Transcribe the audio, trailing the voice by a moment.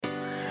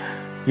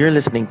You're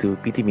listening to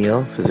PT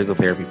Meal Physical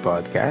Therapy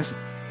Podcast.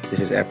 This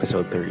is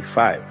episode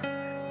 35.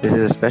 This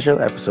is a special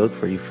episode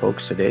for you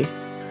folks today.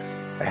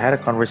 I had a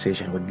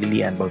conversation with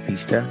Lilian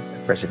Bautista,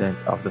 the president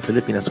of the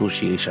Philippine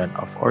Association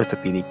of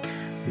Orthopedic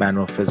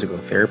Manual Physical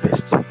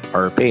Therapists,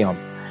 or PAOM,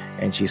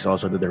 and she's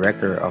also the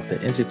director of the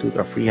Institute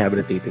of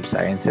Rehabilitative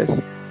Sciences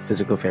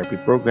Physical Therapy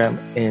Program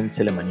in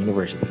Silliman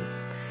University.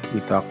 We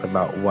talked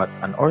about what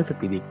an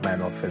orthopedic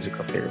manual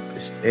physical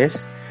therapist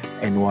is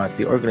and what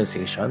the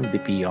organization, the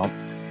PAOM,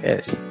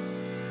 is.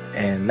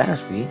 And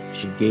lastly,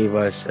 she gave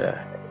us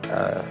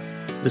a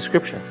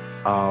description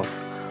of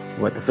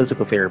what the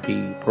physical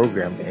therapy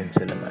program in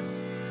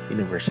Silliman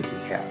University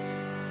have.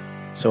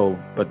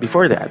 But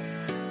before that,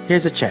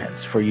 here's a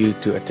chance for you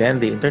to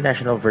attend the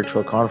International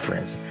Virtual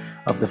Conference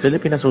of the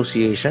Philippine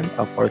Association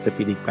of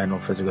Orthopedic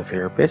Manual Physical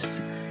Therapists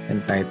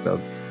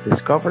entitled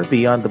Discover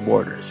Beyond the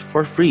Borders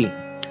for free.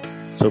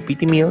 So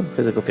PT Meal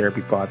Physical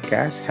Therapy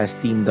Podcast has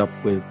teamed up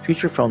with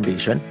Future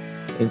Foundation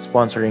in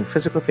sponsoring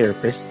physical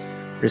therapists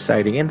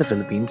residing in the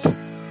Philippines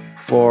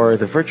for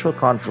the virtual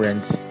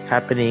conference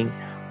happening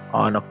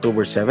on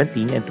October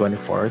 17 and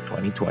 24,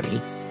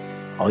 2020.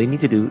 All you need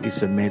to do is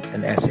submit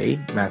an essay,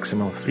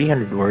 maximum of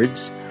 300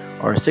 words,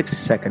 or a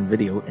 60-second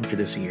video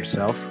introducing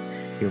yourself,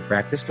 your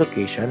practice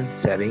location,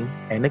 setting,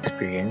 and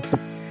experience,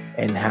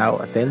 and how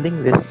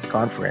attending this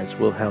conference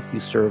will help you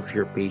serve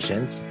your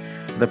patients,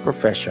 the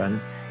profession,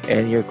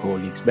 and your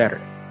colleagues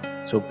better.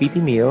 So PT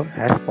Meal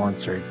has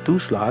sponsored 2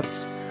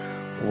 slots,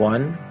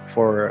 one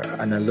for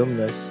an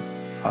alumnus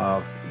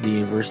of the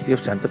University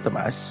of Santo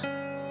Tomas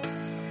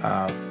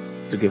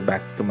to give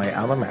back to my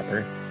alma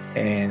mater,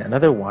 and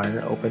another one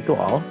open to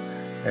all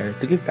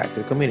to give back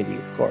to the community,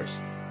 of course.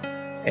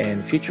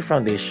 And Future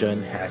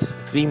Foundation has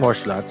 3 more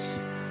slots,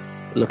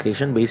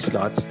 location-based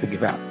slots to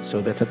give out.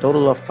 So that's a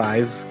total of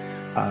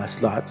 5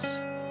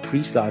 slots,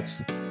 free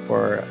slots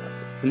for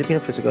Filipino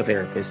physical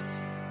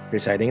therapists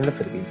residing in the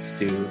Philippines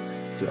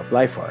to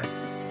apply for.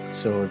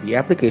 So the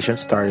application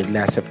started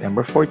last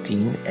September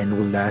 14 and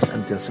will last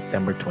until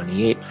September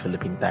 28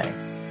 Philippine time.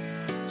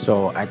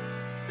 So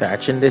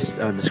attached in this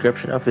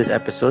description of this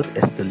episode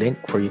is the link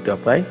for you to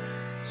apply.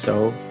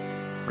 So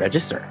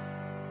register.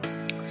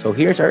 So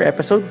here's our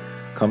episode.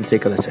 Come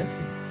take a listen.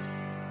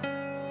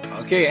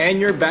 Okay, and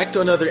you're back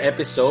to another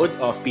episode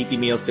of PT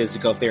Meal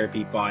Physical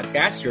Therapy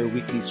Podcast, your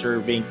weekly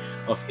serving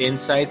of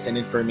insights and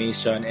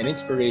information and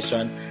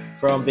inspiration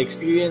from the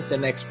experience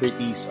and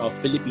expertise of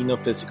Filipino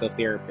physical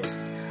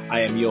therapists. I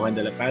am Johan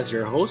De La Paz,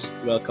 your host.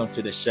 Welcome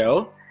to the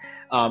show.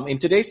 In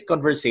today's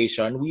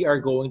conversation, we are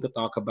going to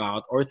talk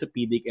about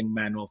orthopedic and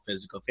manual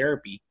physical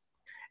therapy.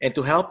 And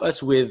to help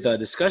us with the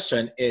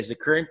discussion is the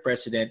current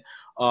president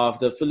of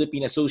the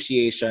Philippine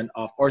Association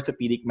of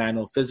Orthopedic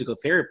Manual Physical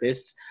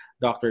Therapists,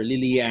 Dr.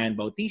 Lilian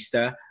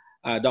Bautista,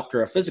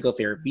 Doctor of Physical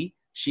Therapy.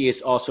 She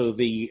is also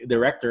the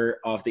director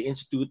of the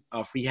Institute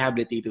of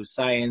Rehabilitative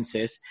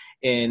Sciences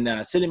in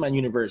Silliman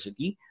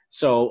University.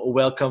 So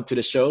welcome to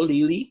the show,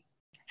 Lily.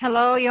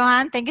 Hello,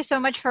 Johan. Thank you so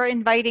much for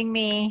inviting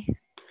me.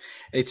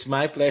 It's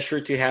my pleasure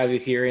to have you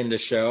here in the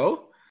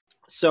show.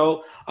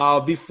 So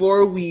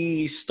before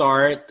we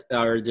start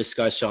our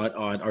discussion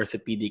on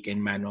orthopedic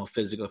and manual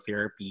physical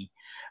therapy,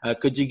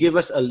 could you give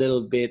us a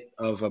little bit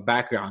of a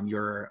background,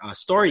 your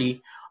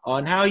story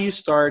on how you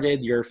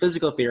started your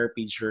physical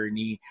therapy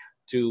journey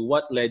to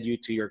what led you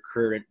to your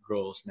current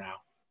roles now?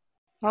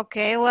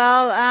 Okay,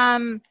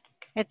 well,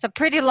 it's a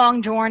pretty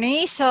long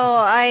journey. So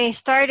I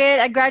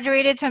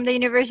graduated from the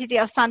University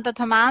of Santo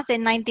Tomas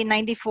in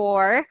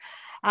 1994.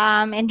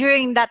 And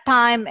during that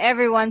time,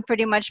 everyone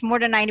pretty much more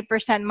than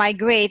 90%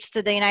 migrates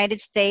to the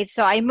United States.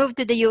 So I moved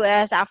to the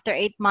US after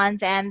 8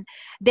 months and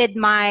did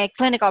my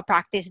clinical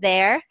practice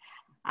there.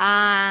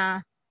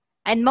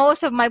 And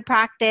most of my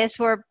practice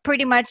were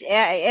pretty much,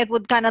 it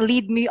would kind of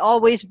lead me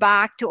always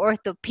back to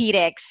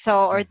orthopedics.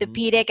 So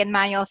orthopedic and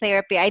manual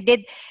therapy. I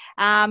did,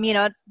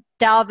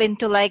 delve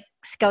into like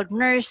skilled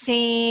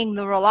nursing,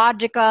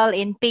 neurological,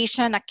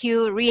 inpatient,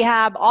 acute,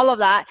 rehab, all of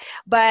that.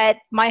 But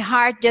my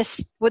heart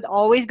just would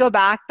always go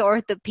back to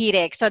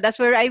orthopedics. So that's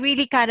where I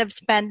really kind of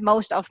spent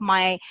most of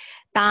my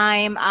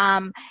time.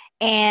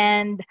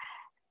 And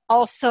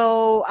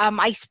also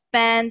I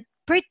spent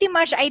pretty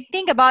much, I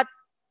think about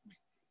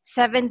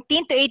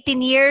 17 to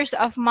 18 years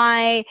of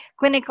my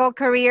clinical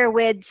career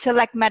with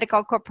Select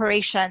Medical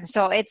Corporation.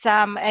 So it's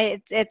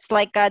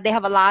like they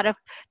have a lot of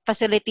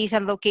facilities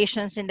and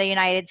locations in the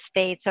United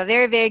States. So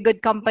very, very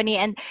good company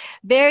and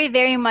very,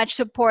 very much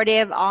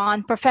supportive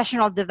on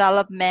professional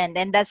development.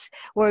 And that's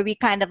where we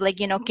kind of like,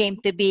 came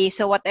to be.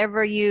 So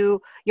whatever your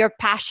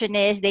passion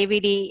is, they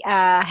really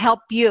help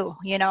you,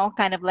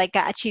 kind of like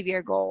achieve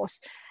your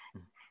goals.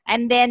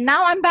 And then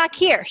now I'm back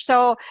here.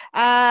 So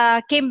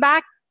came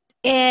back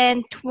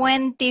in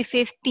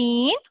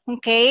 2015.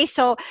 Okay,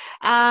 so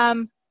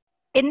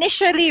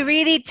initially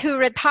really to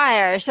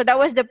retire. So that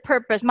was the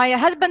purpose. My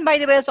husband, by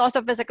the way, is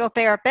also a physical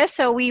therapist.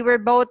 So we were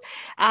both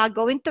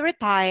going to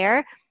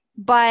retire.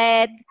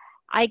 But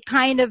I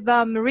kind of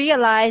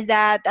realized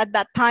that at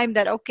that time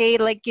that, okay,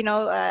 like,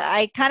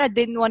 I kind of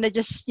didn't want to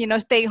just,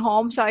 stay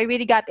home. So I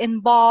really got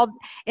involved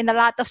in a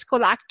lot of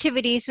school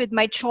activities with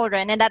my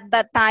children. And at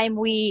that time,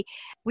 we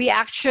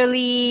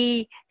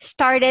actually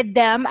started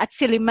them at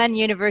Silliman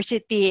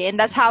University. And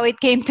that's how it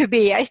came to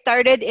be. I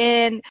started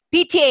in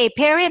PTA,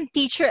 Parent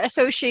Teacher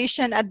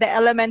Association, at the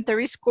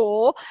elementary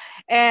school.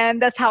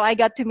 And that's how I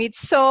got to meet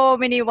so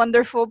many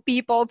wonderful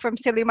people from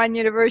Silliman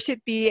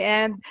University.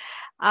 And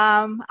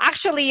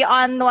actually,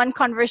 on one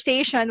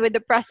conversation with the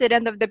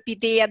president of the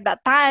PTA at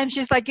that time,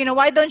 she's like,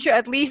 why don't you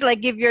at least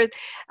like give your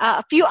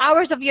a few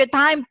hours of your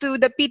time to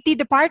the PT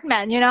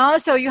department,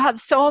 so you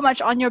have so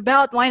much on your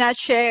belt, why not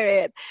share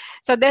it?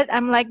 So then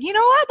I'm like, you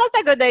know what,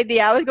 that's a good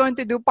idea. I was going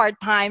to do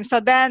part-time. So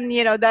then,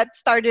 that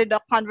started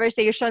a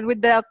conversation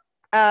with the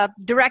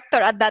director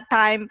at that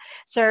time,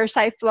 Sir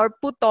Saiflor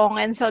Putong.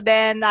 And so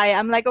then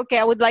I'm like, okay,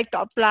 I would like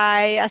to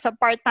apply as a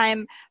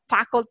part-time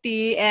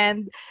faculty.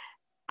 And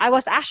I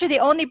was actually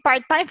only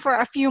part-time for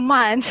a few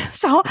months.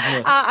 So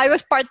I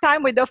was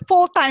part-time with a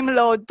full-time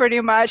load pretty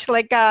much.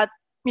 Like,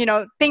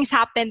 things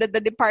happened at the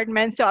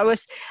department. So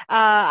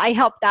I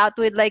helped out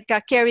with like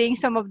carrying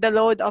some of the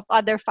load of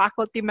other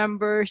faculty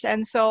members.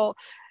 And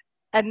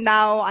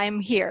now I'm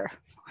here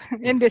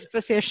in this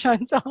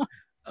position. So.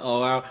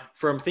 Oh, wow.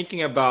 From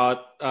thinking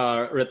about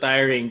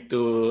retiring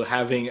to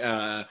having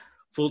a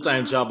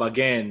full-time job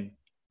again.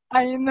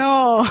 I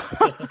know.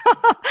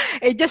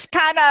 It just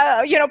kind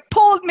of,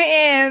 pulled me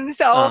in.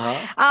 So,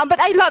 but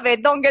I love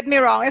it. Don't get me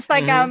wrong. It's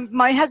like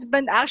my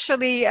husband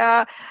actually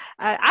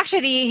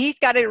he's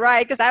got it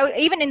right, because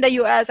even in the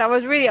US, I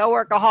was really a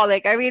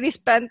workaholic. I really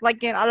spent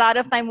like a lot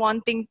of time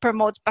wanting to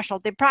promote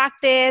specialty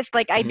practice.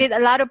 Like I did a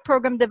lot of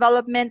program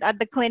development at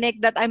the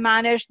clinic that I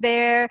managed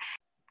there.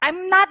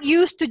 I'm not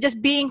used to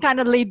just being kind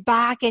of laid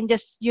back and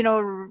just,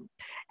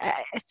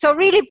 so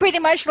really pretty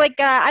much like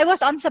I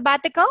was on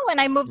sabbatical when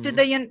I moved to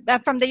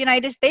from the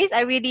United States.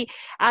 I really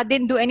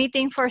didn't do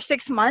anything for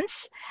 6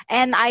 months.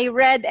 And I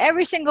read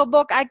every single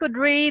book I could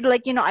read.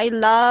 Like, I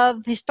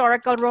love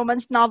historical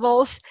romance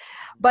novels.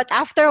 But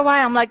after a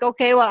while, I'm like,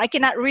 okay, well, I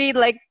cannot read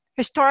like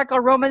historical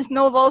romance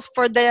novels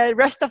for the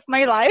rest of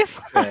my life.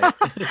 Right.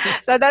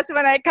 So that's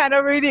when I kind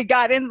of really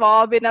got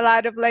involved in a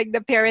lot of like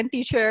the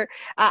parent-teacher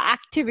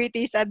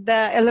activities at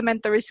the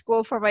elementary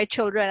school for my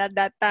children at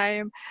that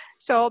time.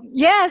 So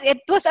yes, it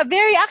was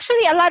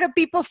actually a lot of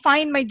people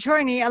find my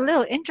journey a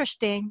little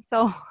interesting.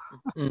 So.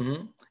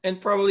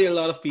 And probably a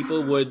lot of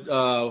people would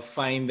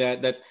find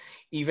that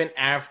even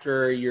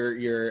after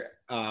your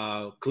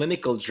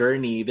clinical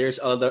journey, there's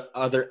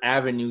other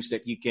avenues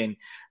that you can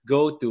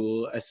go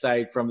to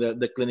aside from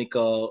the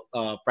clinical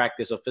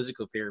practice of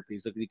physical therapy.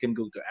 So you can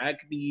go to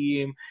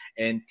academe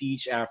and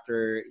teach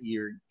after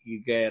you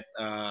get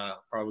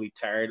probably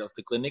tired of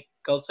the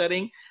clinical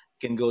setting.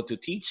 You can go to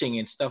teaching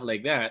and stuff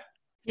like that.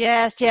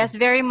 Yes,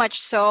 very much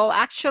so.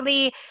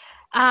 Actually,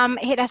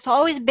 it has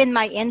always been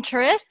my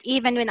interest,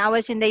 even when I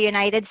was in the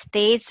United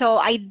States. So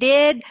I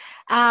did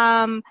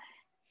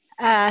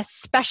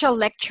special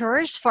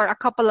lectures for a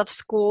couple of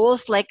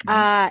schools, like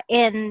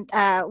in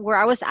where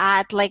I was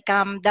at, like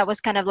that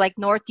was kind of like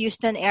North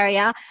Houston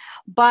area.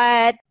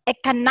 But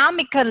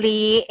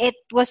economically, it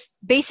was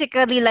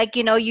basically like,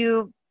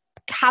 you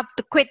have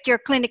to quit your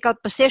clinical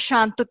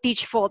position to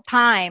teach full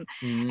time.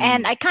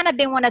 And I kind of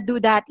didn't want to do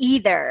that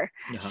either.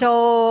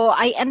 So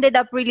I ended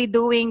up really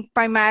doing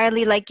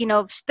primarily like,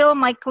 still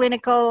my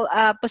clinical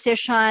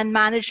position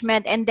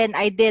management. And then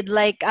I did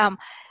like,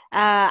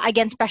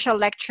 again, special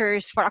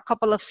lectures for a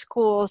couple of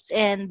schools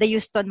in the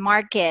Houston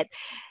market.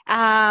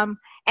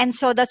 And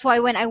so that's why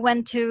when I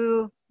went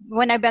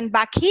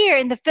back here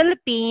in the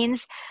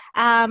Philippines,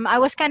 I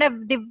was kind of,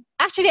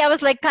 I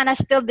was like kind of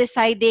still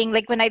deciding,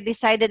 like when I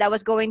decided I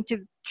was going to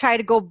try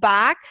to go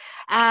back,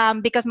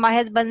 because my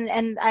husband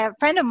and a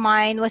friend of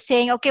mine was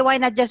saying, okay, why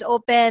not just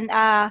open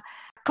a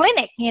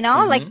clinic,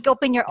 like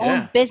open your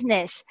own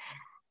business.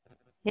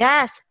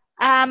 Yes.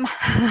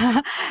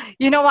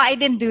 You know why I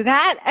didn't do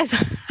that?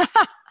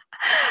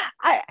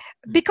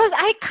 Because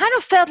I kind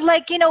of felt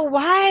like,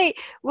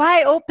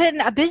 why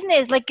open a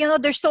business? Like,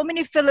 there's so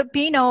many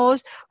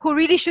Filipinos who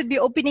really should be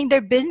opening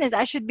their business.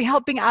 I should be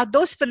helping out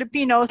those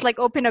Filipinos, like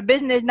open a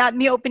business, not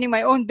me opening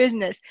my own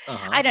business.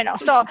 I don't know.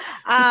 So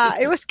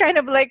it was kind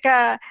of like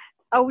a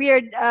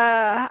weird,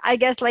 I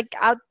guess, like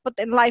output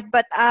in life.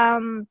 But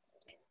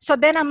so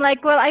then I'm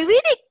like, well, I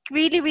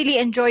really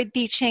enjoyed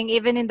teaching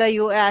even in the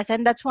US.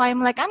 And that's why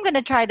I'm like, I'm going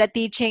to try the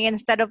teaching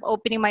instead of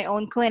opening my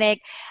own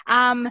clinic.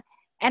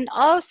 And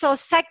also,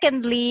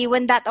 secondly,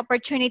 when that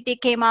opportunity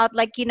came out,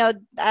 like,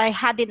 I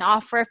had an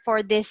offer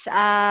for this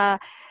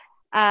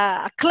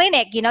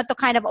clinic, to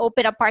kind of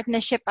open a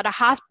partnership at a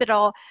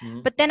hospital.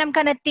 But then I'm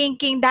kind of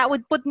thinking that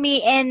would put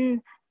me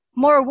in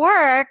more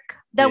work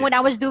than what I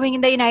was doing in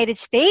the United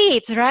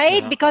States,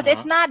 right? Because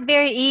it's not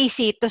very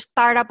easy to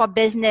start up a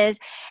business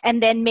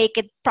and then make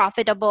it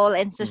profitable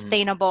and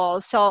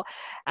sustainable. So,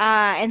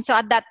 and so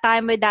at that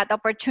time, when that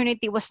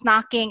opportunity was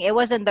knocking, it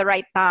wasn't the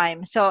right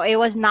time. So it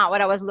was not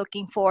what I was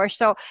looking for.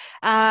 So,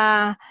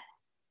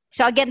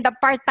 So again, the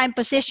part-time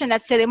position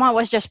at Sillimon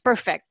was just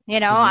perfect.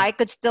 Mm-hmm. I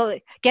could still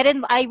get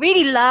in. I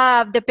really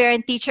love the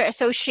Parent-Teacher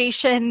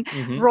Association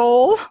Mm-hmm.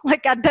 role,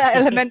 like at the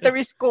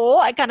elementary school.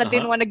 I kind of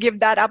didn't Uh-huh. want to give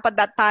that up at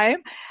that time.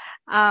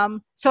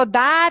 So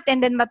that,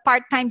 and then my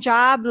part-time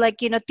job,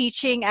 like,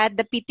 teaching at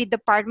the PT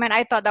department,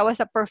 I thought that was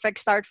a perfect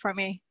start for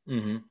me.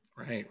 Mm-hmm.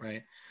 Right,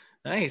 right.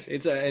 Nice.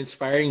 It's an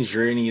inspiring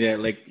journey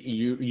that like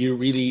you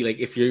really like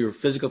if your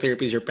physical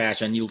therapy is your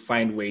passion, you'll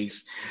find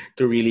ways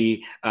to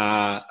really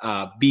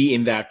be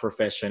in that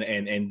profession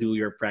and do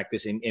your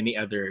practice in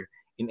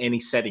any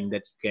setting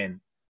that you can.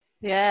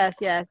 Yes,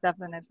 yes,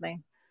 definitely.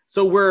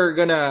 So we're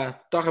gonna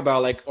talk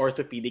about like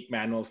orthopedic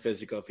manual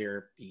physical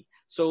therapy.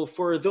 So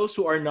for those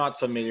who are not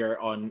familiar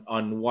on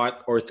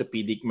what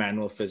orthopedic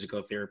manual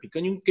physical therapy,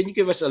 can you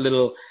give us a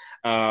little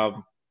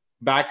um,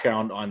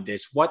 background on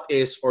this? What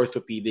is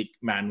orthopedic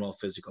manual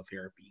physical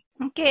therapy?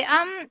 Okay.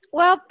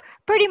 Well,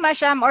 pretty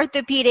much,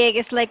 orthopedic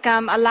is like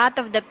a lot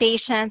of the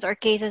patients or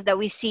cases that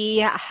we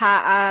see,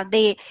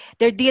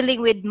 they're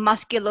dealing with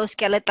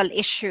musculoskeletal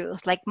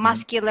issues like Mhm.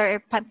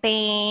 muscular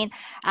pain,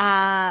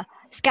 uh,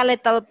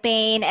 skeletal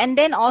pain, and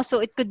then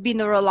also it could be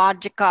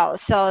neurological.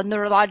 So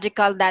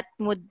neurological that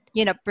would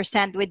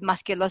present with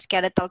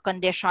musculoskeletal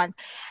conditions.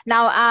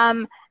 Now,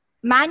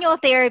 manual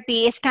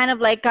therapy is kind of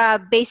like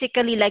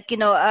basically like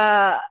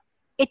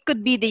it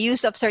could be the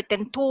use of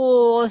certain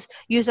tools,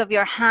 use of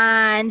your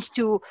hands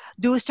to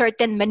do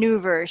certain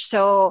maneuvers.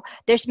 So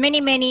there's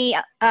many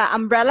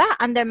umbrella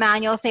under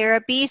manual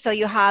therapy. So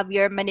you have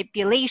your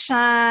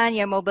manipulation,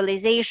 your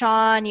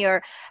mobilization,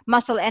 your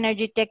muscle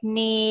energy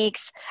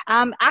techniques.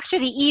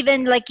 Actually,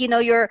 even like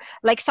your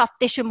like soft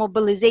tissue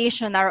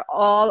mobilization are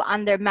all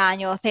under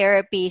manual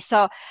therapy.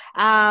 So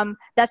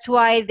that's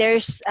why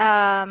there's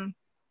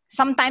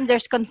sometimes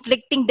there's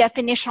conflicting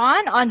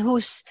definition on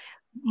who's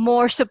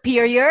more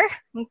superior.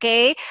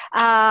 Okay,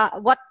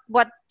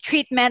 what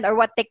treatment or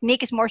what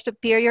technique is more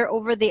superior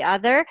over the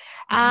other.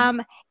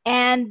 Mhm.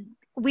 And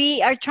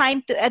we are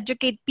trying to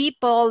educate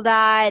people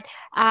that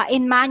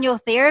in manual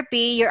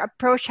therapy your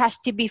approach has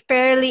to be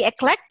fairly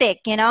eclectic,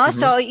 Mhm.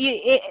 so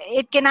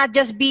it cannot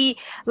just be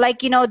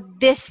like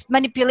this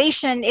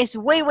manipulation is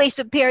way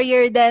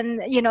superior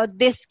than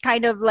this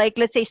kind of like,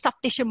 let's say, soft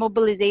tissue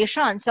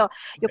mobilization. So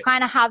you Right.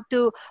 kind of have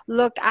to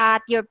look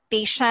at your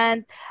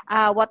patient,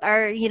 what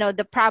are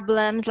the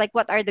problems, like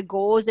what are the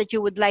goals that you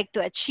would like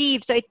to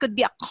achieve. So it could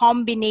be a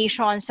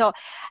combination. So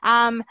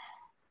um,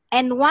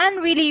 and one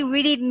really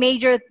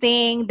major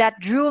thing that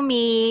drew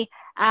me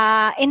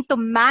into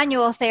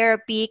manual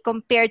therapy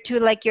compared to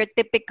like your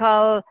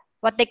typical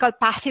what they call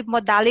passive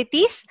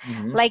modalities,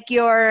 Mhm. like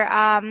your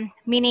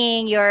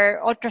meaning your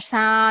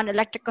ultrasound,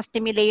 electrical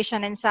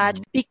stimulation and such,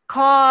 Mhm.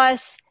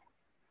 because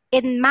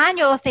in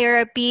manual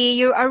therapy,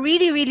 you are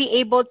really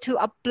able to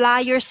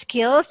apply your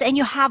skills and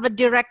you have a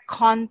direct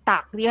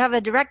contact. You have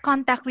a direct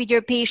contact with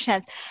your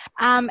patients.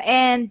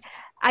 And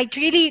I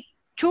really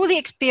truly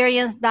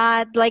experienced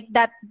that, like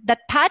the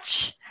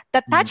touch. The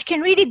Mhm. touch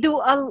can really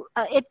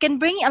it can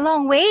bring a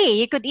long way.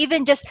 You could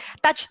even just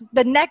touch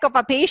the neck of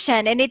a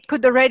patient and it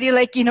could already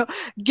like,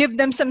 give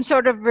them some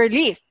sort of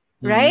relief.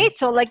 Mhm. Right.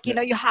 So like, Yeah.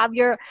 you have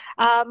your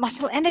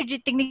muscle energy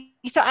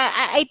technique. So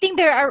I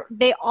think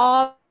they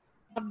all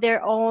have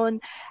their own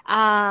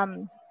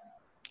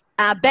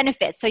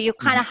benefits. So you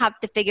kind Mhm. of have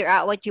to figure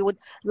out what you would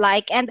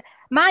like. And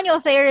manual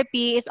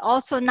therapy is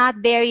also not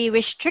very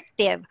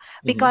restrictive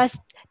Mhm. because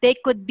they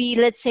could be,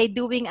 let's say,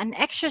 doing an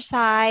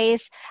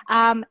exercise,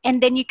 and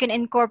then you can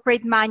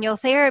incorporate manual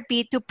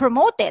therapy to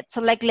promote it.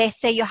 So like, let's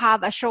say you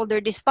have a shoulder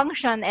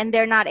dysfunction and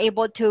they're not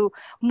able to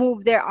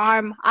move their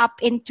arm up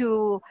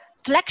into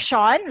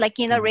flexion, like,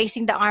 Mhm.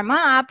 raising the arm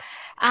up.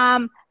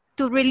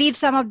 To relieve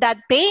some of that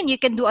pain, you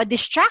can do a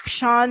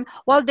distraction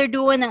while they're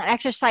doing an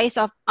exercise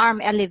of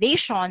arm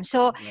elevation.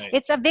 So Right.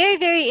 it's a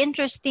very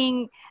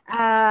interesting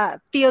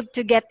field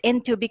to get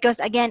into, because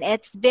again,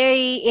 it's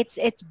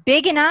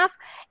big enough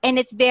and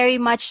it's very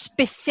much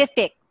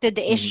specific to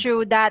the Mhm.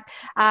 issue that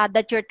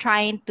you're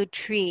trying to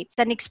treat. It's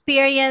an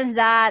experience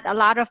that a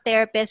lot of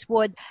therapists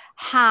would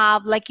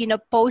have, like,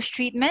 post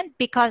treatment,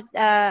 because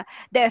the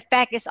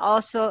effect is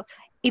also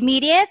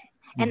immediate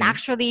and Mhm.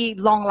 actually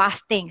long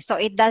lasting. So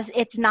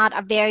it's not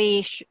a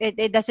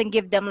it doesn't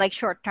give them like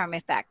short term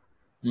effect.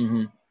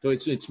 Mm-hmm. So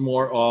it's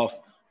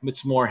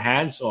more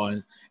hands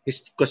on.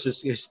 It's because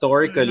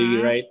historically,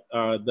 Mm-hmm. right?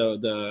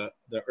 The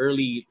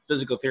early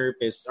physical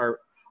therapists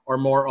are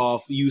more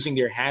of using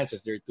their hands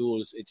as their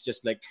tools. It's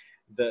just like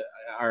the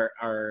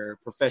our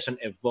profession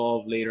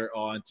evolved later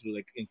on to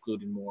like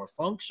including more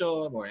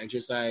function, more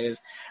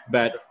exercise,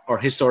 but or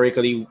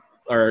historically,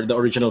 or the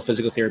original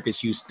physical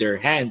therapists used their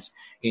hands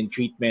in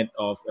treatment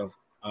of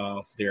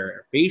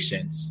their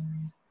patients.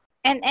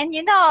 And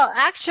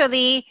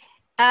actually,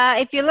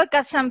 if you look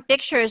at some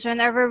pictures,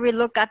 whenever we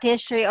look at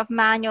history of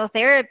manual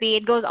therapy,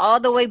 it goes all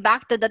the way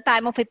back to the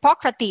time of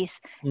Hippocrates,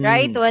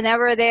 right? Mm.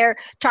 Whenever they're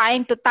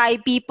trying to tie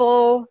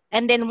people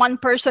and then one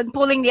person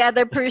pulling the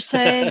other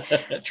person,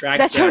 Track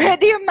that's them.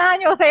 already a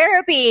manual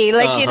therapy.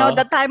 Like, Uh-huh.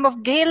 the time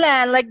of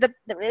Galen, like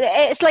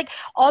it's like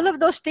all of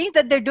those things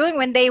that they're doing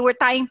when they were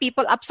tying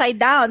people upside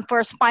down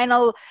for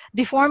spinal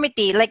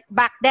deformity. Like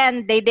back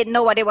then, they didn't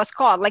know what it was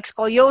called, like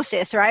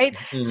scoliosis, right?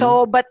 Mm-hmm.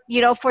 So, but,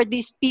 for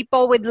these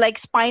people with like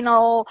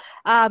spinal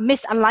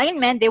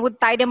misalignment, they would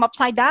tie them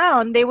upside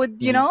down. They would,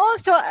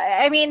 so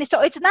I mean,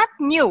 so it's not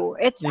new.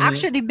 It's Mm-hmm.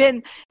 actually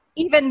been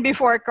even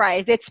before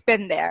Christ, it's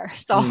been there.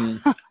 So,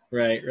 Mm.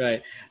 Right,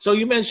 right. So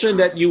you mentioned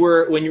that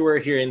when you were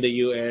here in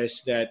the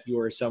US, that you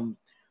were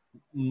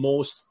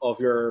most of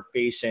your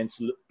patient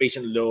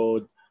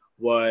load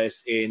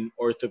was in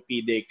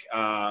orthopedic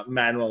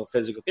manual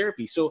physical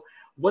therapy. So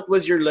what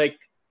was your like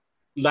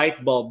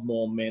light bulb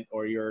moment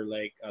or your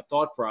like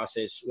thought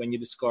process when you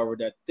discovered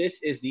that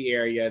this is the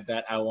area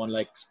that I want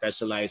like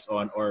specialize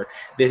on, or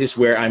this is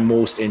where I'm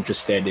most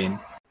interested in?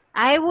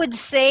 I would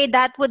say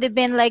that would have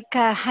been like,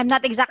 I'm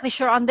not exactly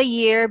sure on the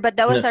year, but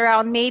that was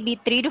around maybe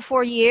 3 to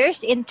 4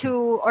 years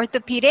into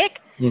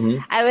orthopedic. Mm-hmm.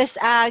 I was,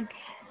 and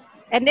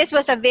this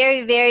was a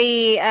very,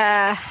 very,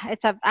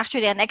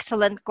 actually an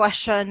excellent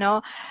question,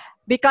 no?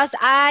 Because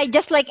I,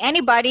 just like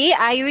anybody,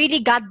 I really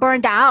got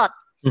burned out.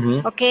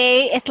 Mm-hmm.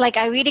 Okay, it's like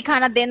I really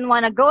kind of didn't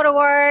want to go to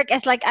work.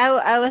 It's like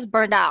I was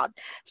burned out.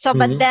 So,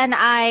 but Mm-hmm. then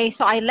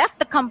I left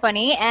the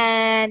company,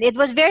 and it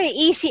was very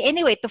easy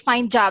anyway to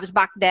find jobs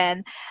back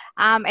then.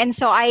 And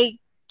so I,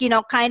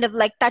 kind of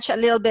like touch a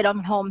little bit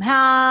on home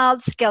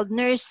health, skilled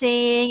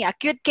nursing,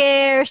 acute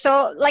care.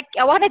 So like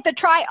I wanted to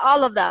try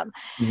all of them.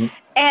 Mm-hmm.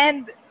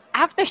 And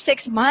after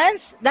 6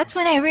 months, that's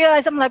when I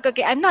realized I'm like,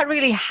 okay, I'm not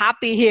really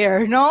happy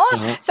here, no?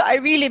 Uh-huh. So I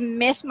really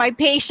miss my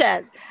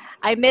patient.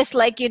 I miss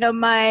like,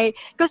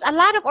 because a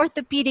lot of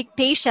orthopedic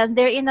patients,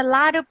 they're in a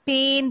lot of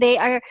pain. They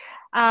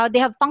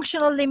have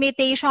functional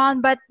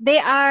limitation, but they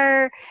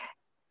are,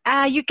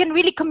 you can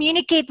really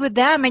communicate with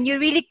them, and you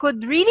really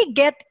could really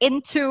get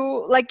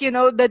into like,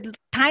 the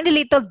tiny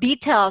little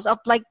details of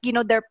like,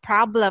 their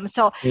problems.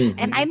 So, and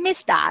Mm-hmm. I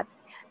miss that.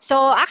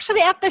 So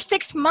actually after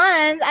 6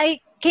 months, I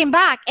came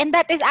back, and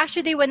that is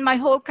actually when my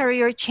whole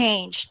career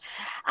changed.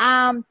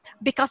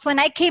 Because when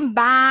I came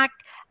back,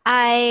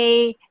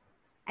 I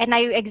and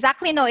I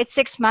exactly know it's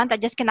 6 months. I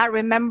just cannot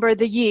remember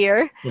the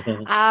year,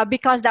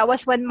 because that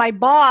was when my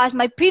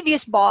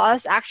previous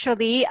boss,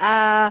 actually,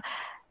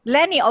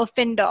 Lenny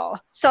Olfindo.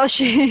 So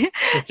she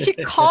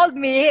called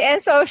me, and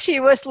so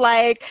she was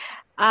like,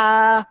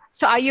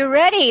 "So are you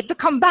ready to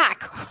come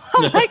back?"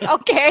 I'm like,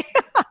 "Okay."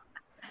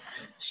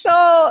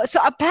 So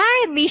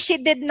apparently she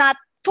did not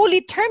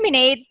fully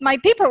terminate my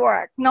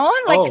paperwork. No,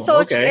 like Oh,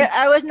 so okay.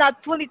 I was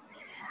not fully.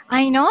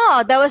 I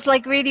know that was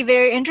like really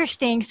very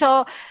interesting.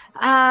 So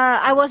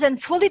I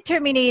wasn't fully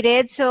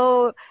terminated.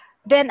 So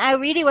then I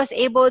really was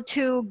able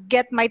to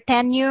get my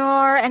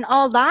tenure and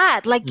all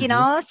that. Like,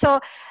 Mm-hmm. so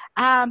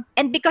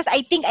and because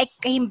I think I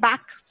came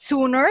back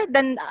sooner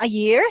than a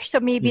year, so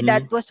maybe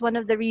that Mm-hmm. was one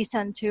of the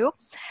reason too.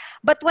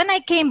 But when I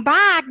came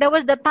back, that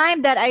was the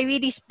time that I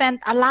really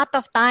spent a lot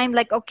of time.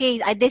 Like, okay,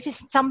 this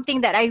is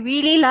something that I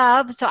really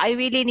love, so I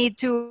really need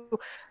to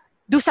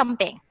do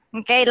something.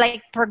 Okay,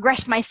 like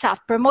progress myself,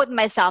 promote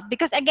myself.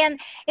 Because again,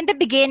 in the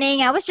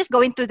beginning, I was just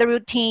going through the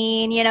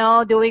routine,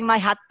 doing my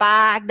hot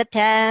pack, the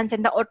tens, and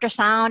the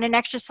ultrasound and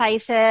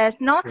exercises.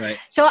 No, Right.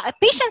 so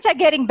patients are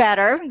getting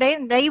better.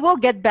 They will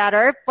get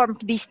better from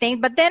these things.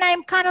 But then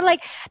I'm kind of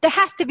like, there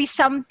has to be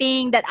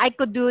something that I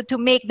could do to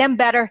make them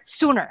better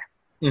sooner.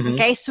 Mm-hmm.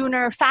 Okay,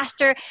 sooner,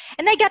 faster.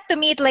 And I got to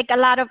meet like a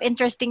lot of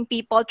interesting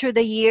people through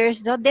the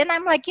years. So then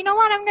I'm like, you know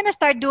what, I'm gonna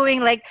start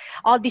doing like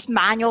all this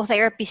manual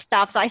therapy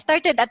stuff. So I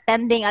started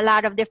attending a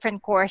lot of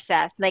different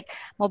courses, like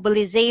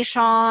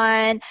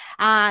mobilization,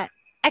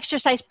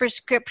 exercise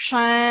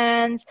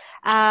prescriptions,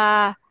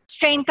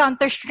 strain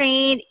counter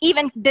strain,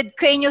 even did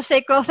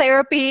craniosacral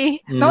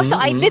therapy. No, so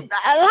I Mm-hmm. did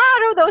a lot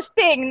of those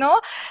things. No,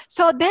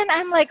 so then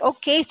I'm like,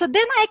 okay. So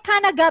then I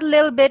kind of got a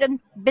little bit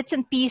and bits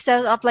and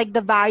pieces of like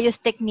the various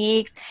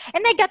techniques,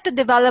 and I got to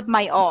develop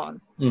my own.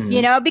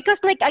 Mm-hmm.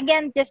 Because like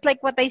again, just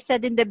like what I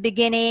said in the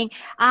beginning,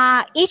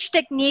 each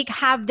technique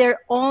have their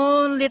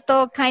own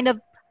little kind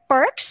of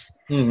perks.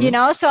 Mm-hmm.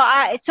 So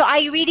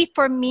I really,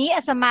 for me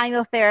as a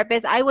manual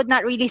therapist, I would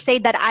not really say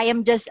that I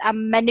am just a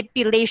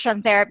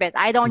manipulation therapist.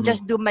 I don't Mm-hmm.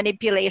 just do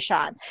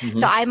manipulation.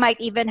 So Mm-hmm. I might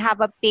even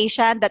have a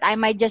patient that I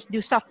might just do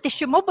soft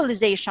tissue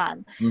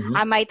mobilization. Mm-hmm.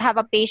 I might have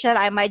a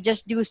patient I might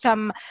just do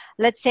some,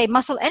 let's say,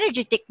 muscle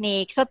energy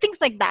technique. So things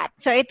like that.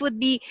 So it would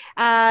be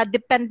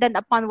dependent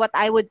upon what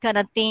I would kind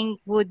of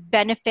think would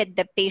benefit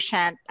the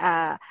patient.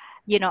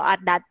 At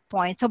that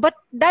point. So, but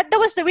that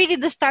was really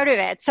the start of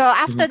it. So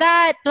after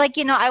that, like,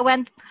 I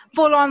went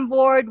full on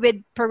board with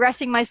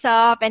progressing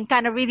myself and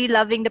kind of really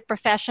loving the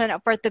profession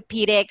of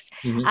orthopedics,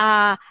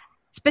 Mm-hmm.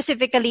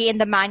 specifically in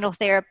the manual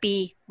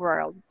therapy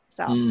world.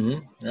 So,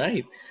 Mm-hmm.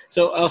 Right.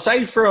 So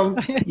aside from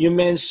you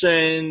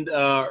mentioned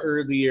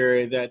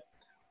earlier that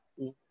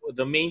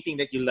the main thing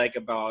that you like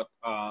about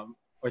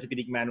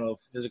orthopedic manual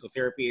physical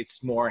therapy,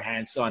 it's more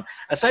hands-on.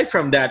 Aside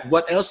from that,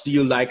 what else do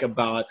you like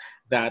about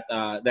that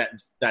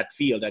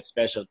field, that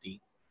specialty?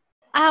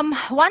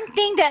 One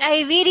thing that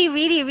I really,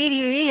 really,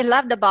 really, really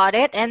loved about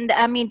it, and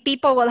I mean,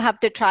 people will have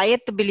to try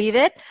it to believe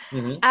it.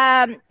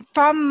 Mm-hmm.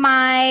 From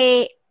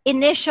my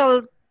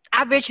initial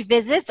average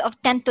visits of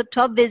 10 to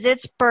 12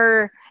 visits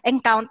per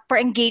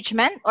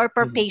engagement or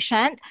per Mm-hmm.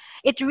 patient,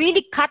 it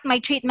really cut my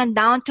treatment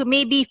down to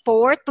maybe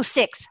 4 to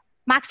 6,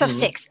 max of Mm-hmm.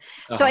 6.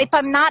 So Uh-huh. if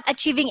I'm not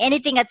achieving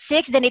anything at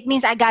 6, then it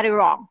means I got it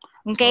wrong.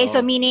 Okay, so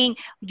Oh. meaning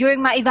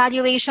during my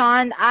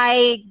evaluation,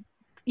 I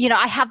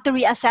have to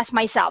reassess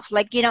myself.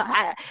 Like,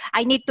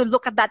 I need to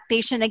look at that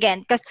patient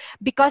again,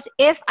 because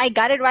if I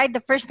got it right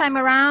the first time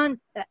around,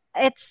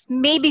 it's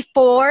maybe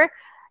 4.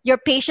 Your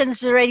patient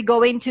is already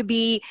going to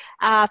be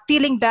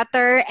feeling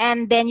better,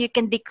 and then you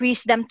can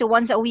decrease them to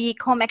once a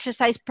week home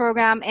exercise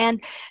program.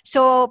 And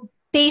so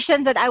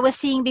patients that I was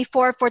seeing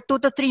before for 2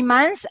 to 3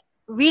 months,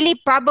 really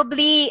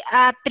probably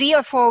 3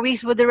 or 4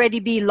 weeks would already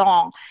be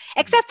long,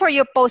 except for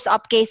your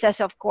post-op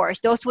cases, of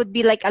course. Those would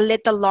be like a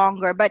little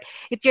longer. But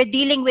if you're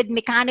dealing with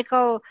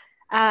mechanical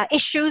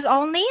issues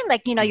only,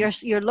 like,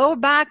 Mhm. your lower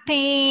back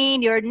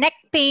pain, your neck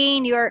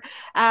pain, your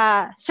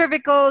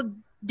cervical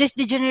disc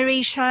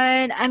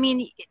degeneration, I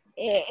mean,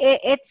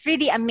 it's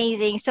really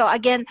amazing. So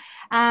again,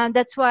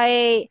 that's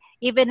why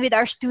even with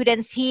our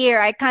students here,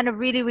 I kind of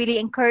really, really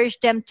encourage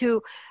them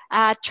to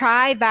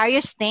try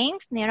various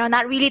things,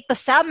 not really to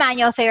sell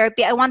manual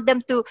therapy. I want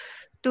them to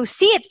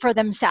see it for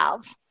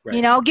themselves,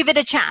 Right. give it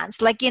a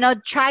chance, like,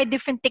 try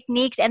different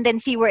techniques and then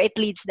see where it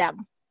leads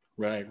them.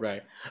 Right,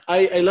 right.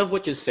 I love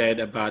what you said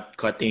about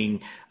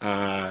cutting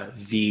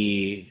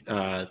the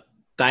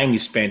time you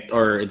spent,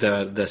 or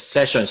the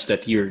sessions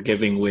that you're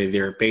giving with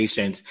your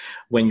patients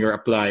when you're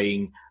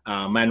applying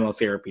manual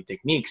therapy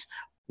techniques.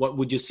 What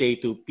would you say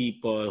to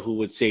people who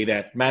would say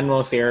that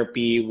manual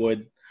therapy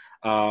would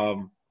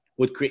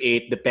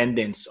create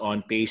dependence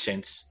on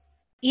patients?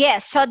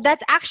 Yes, so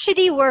that's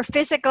actually where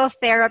physical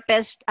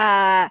therapists,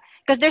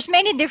 because there's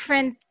many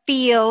different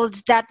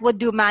fields that would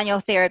do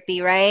manual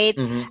therapy, right?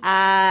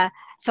 Mm-hmm.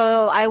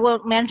 So I will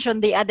mention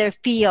the other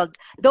field.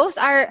 Those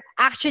are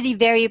actually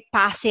very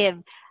passive.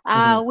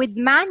 Mm-hmm. With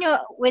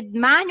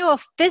manual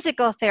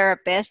physical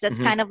therapists, that's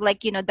Mm-hmm. kind of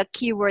like, the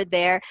keyword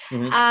there.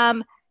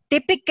 Mm-hmm.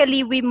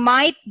 Typically, we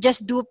might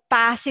just do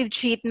passive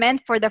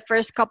treatment for the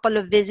first couple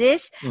of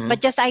visits, Mm-hmm.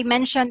 but just I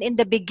mentioned in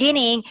the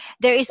beginning,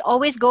 there is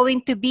always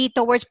going to be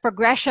towards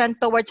progression,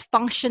 towards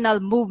functional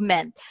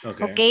movement.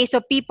 Okay. Okay, so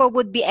people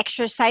would be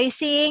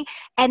exercising,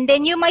 and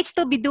then you might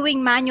still be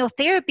doing manual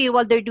therapy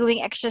while they're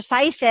doing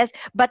exercises,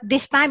 but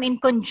this time in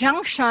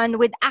conjunction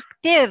with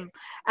active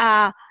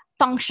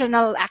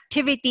functional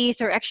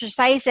activities or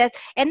exercises.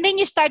 And then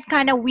you start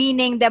kind of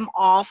weaning them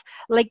off,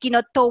 like,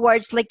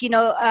 towards, like,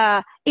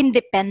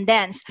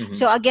 independence. Mm-hmm.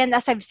 So again,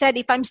 as I've said,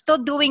 if I'm still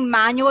doing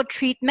manual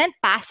treatment,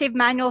 passive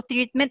manual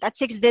treatment at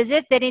 6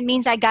 visits, then it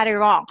means I got it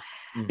wrong.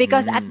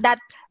 Because Mm-hmm.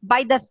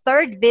 by the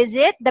 3rd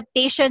visit, the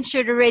patient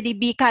should already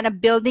be kind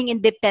of building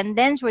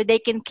independence where they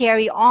can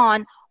carry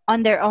on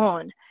their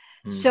own.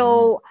 Mm-hmm.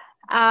 So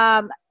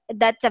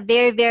that's a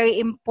very, very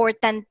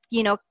important,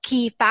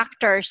 key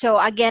factor. So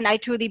again, I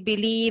truly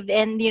believe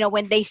in,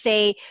 when they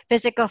say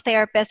physical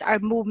therapists are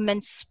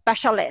movement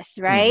specialists,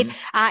 right?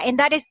 Mm-hmm. And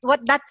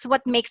that's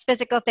what makes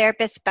physical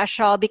therapists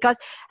special, because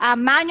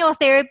manual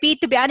therapy,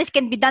 to be honest,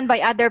 can be done by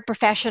other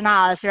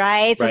professionals,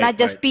 right? So Right, not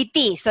right. just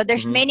PT. So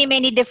there's Mm-hmm. many,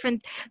 many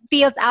different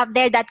fields out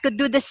there that could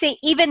do the same.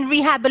 Even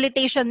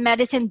rehabilitation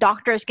medicine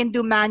doctors can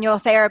do manual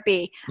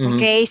therapy.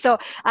 Mm-hmm. Okay, so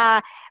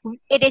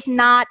it is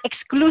not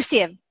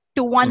exclusive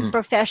to one Mm-hmm.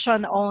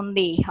 profession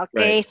only. Right.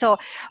 Okay, so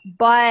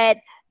but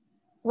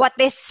what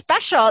is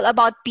special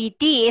about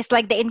PT is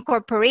like the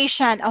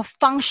incorporation of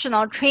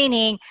functional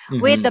training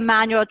with Mm-hmm. the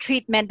manual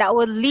treatment that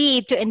will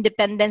lead to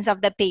independence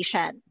of the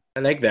patient. I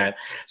like that.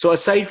 So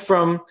aside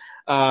from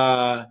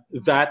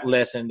that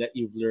lesson that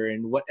you've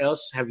learned, what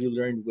else have you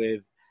learned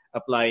with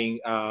applying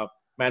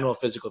manual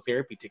physical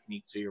therapy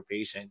techniques to your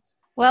patients?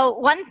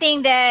 Well, one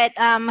thing that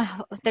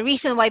the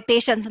reason why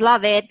patients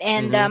love it,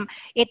 and Mm-hmm.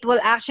 it will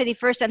actually,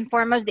 first and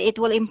foremost, it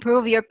will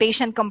improve your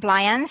patient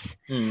compliance.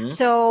 Mm-hmm.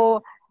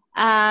 So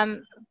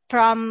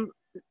from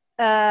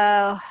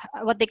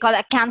what they call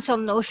a cancel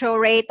no-show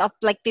rate of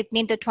like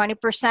 15 to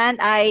 20%,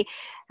 I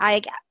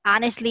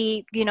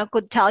honestly,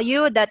 could tell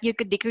you that you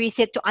could decrease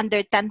it to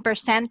under 10%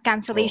 Oh,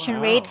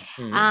 cancellation rate. wow.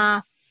 Mm-hmm.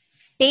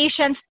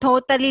 Patients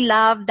totally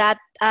love that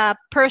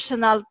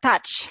personal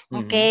touch,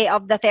 Mm-hmm. okay,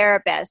 of the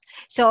therapist.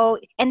 So,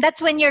 and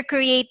that's when you're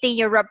creating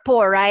your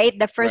rapport, right?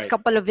 The first Right.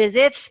 couple of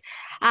visits.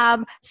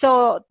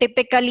 So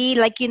typically,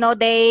 like,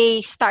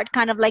 they start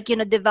kind of like,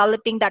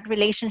 developing that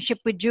relationship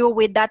with you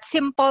with that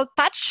simple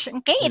touch.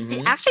 Okay.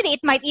 Mm-hmm. Actually,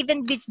 it might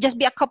even be just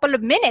be a couple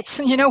of minutes,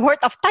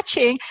 worth of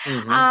touching.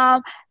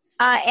 Mm-hmm.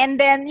 And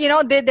then,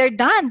 they're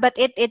done, but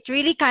it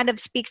really kind of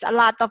speaks a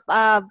lot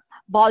of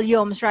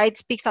volumes, right?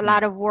 Speaks a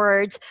lot of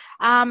words.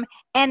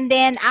 And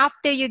then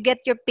after you get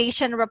your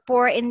patient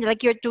rapport in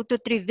like your 2 to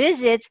 3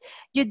 visits,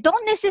 you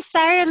don't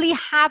necessarily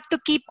have to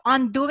keep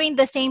on doing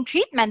the same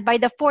treatment by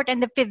the 4th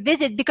and the 5th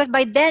visit, because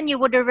by then you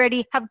would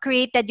already have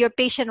created your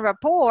patient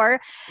rapport.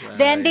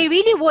 Then they Right.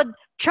 really would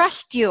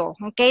trust you.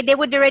 Okay, they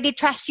would already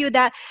trust you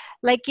that,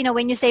 like,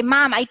 when you say,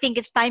 "Mom, I think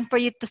it's time for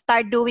you to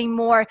start doing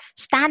more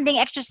standing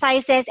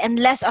exercises and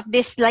less of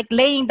this like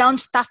laying down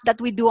stuff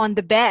that we do on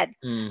the bed."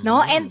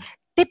 No, and Mm-hmm.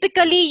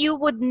 typically you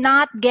would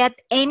not get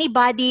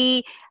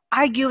anybody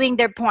arguing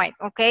their point.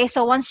 Okay,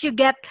 so once you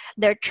get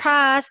their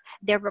trust,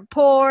 their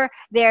rapport,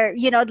 their,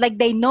 like,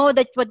 they know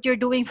that what you're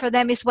doing for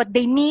them is what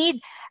they need,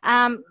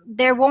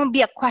 there won't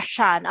be a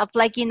question of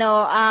like,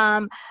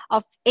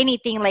 of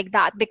anything like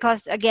that,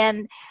 because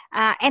again,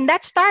 and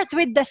that starts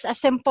with this a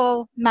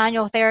simple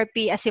manual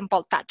therapy, a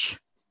simple touch.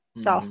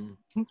 So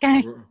Mm-hmm.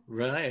 okay.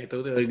 Right, I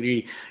totally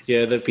agree.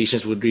 Yeah, the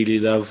patients would really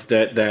love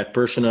that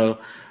personal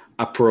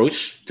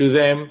approach to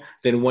them.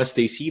 Then once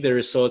they see the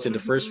results in the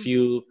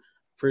Mhm.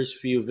 first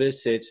few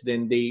visits,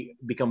 then they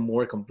become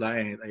more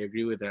compliant. I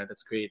agree with that.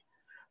 That's great.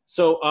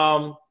 So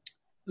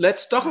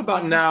let's talk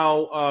about Mhm. now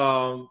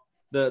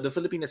the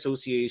Philippine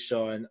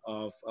Association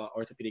of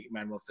Orthopedic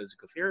Manual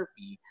Physical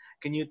Therapy.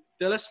 Can you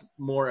tell us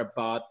more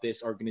about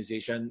this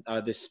organization,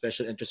 this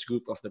special interest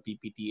group of the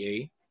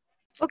PPTA?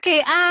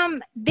 Okay,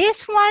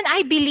 this one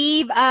I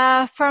believe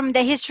from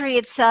the history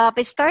itself,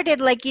 it started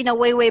like,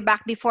 way, way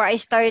back before I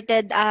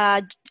started,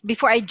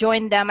 before I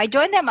joined them. I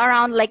joined them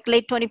around like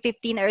late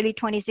 2015, early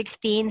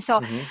 2016.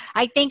 So Mm-hmm.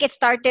 I think it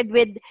started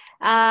with,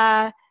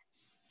 uh,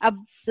 a,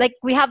 like,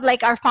 we have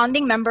like our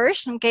founding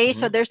members. Okay,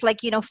 so Mm-hmm. there's like,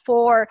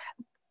 4.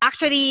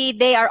 Actually,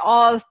 they are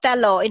all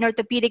fellow in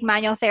orthopedic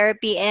manual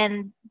therapy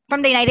and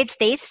from the United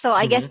States. So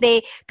I guess Mm-hmm.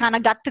 they kind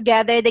of got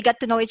together. They got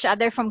to know each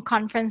other from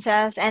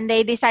conferences, and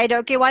they decided,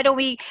 okay, why don't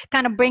we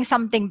kind of bring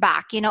something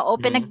back?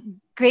 Mm-hmm.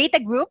 Create a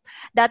group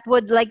that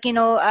would like,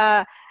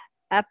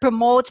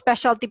 promote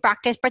specialty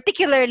practice,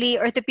 particularly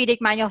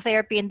orthopedic manual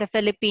therapy in the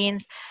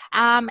Philippines.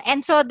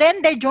 And so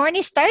then their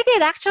journey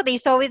started actually.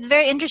 So it's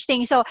very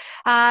interesting. So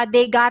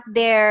they got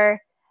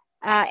their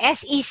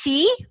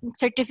SEC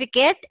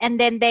certificate, and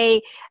then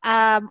they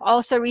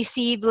also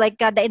received like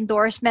the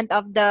endorsement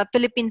of the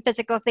Philippine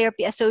Physical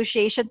Therapy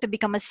Association to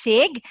become a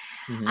SIG.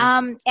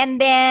 Mm-hmm. And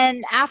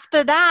then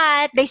after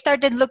that, they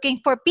started looking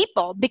for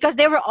people because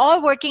they were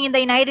all working in the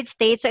United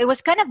States. So it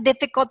was kind of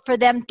difficult for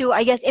them to,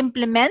 I guess,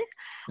 implement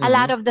a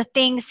lot Mm-hmm. of the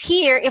things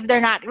here if they're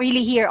not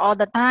really here all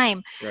the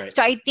time. Right.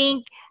 So I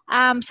think,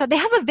 so they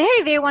have a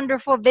very, very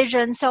wonderful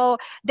vision. So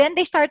then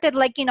they started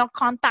like,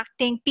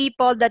 contacting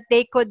people that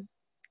they could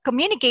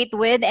communicate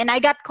with, and I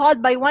got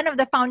called by one of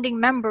the founding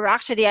member.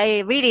 Actually, I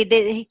really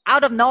did,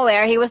 out of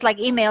nowhere, he was like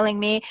emailing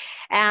me,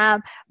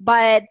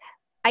 but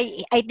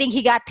I think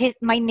he got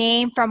my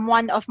name from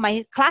one of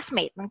my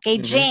classmates, okay,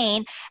 Mm-hmm.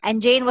 Jane.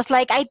 And Jane was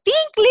like, I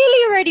think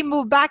Lily already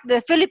moved back to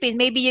the Philippines.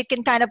 Maybe you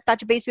can kind of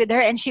touch base with her.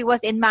 And she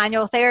was in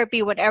manual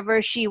therapy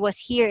whenever she was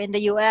here in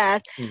the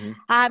US. Mm-hmm.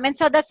 And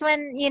so that's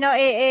when,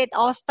 it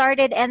all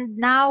started. And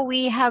now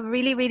we have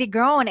really, really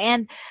grown.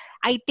 And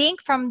I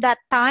think from that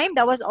time,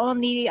 that was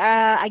only,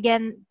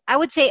 again, I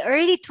would say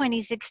early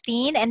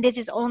 2016, and this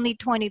is only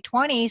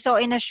 2020. So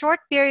in a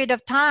short period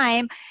of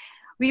time,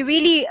 we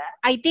really,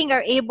 I think,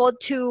 are able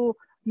to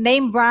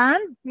name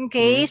brand.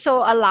 Okay, Mm-hmm. so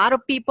a lot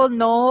of people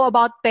know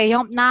about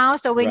Payump now.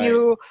 So when Right.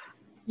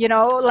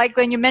 like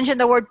when you mention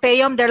the word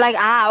payum, they're like,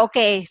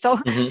 okay. So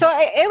Mm-hmm. so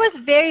it was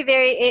very,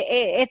 very,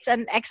 it's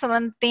an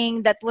excellent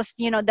thing that was,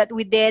 that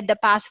we did the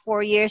past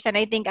 4 years. And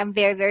I think I'm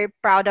very, very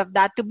proud of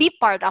that, to be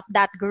part of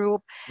that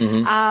group.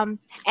 Mm-hmm.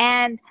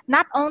 And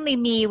not only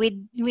me, we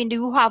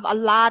do have a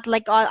lot,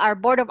 like all our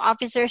board of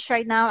officers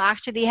right now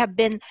actually have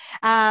been,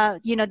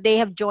 they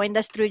have joined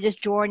us through this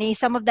journey.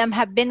 Some of them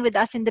have been with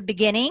us in the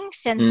beginning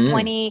since Mm-hmm.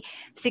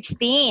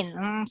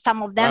 2016,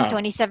 some of them Wow.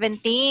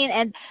 2017.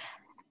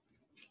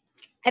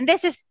 And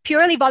this is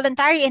purely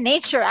voluntary in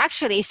nature,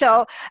 actually.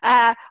 So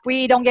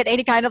we don't get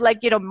any kind of like,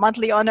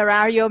 monthly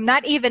honorarium,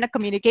 not even a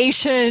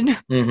communication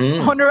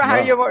Mm-hmm. Wow.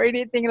 honorarium or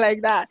anything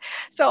like that.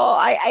 So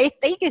I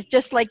think it's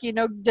just like,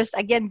 just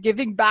again,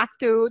 giving back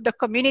to the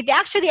community.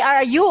 Actually,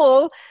 our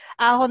Yul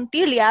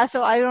Hontilia,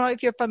 so I don't know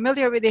if you're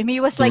familiar with him. He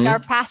was like our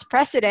Mm-hmm. past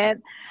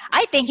president.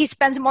 I think he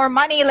spends more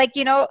money, like,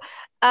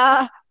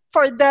 uh,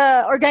 for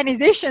the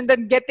organization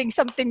than getting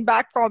something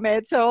back from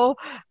it.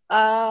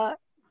 Uh,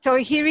 so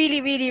he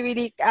really, really,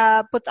 really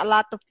put a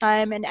lot of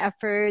time and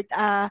effort.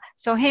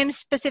 So him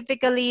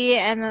specifically,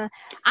 and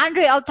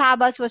Andre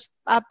Altabas was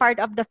part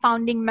of the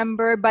founding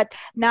member, but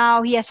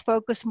now he has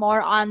focused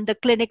more on the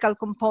clinical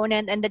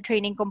component and the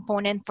training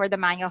component for the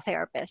manual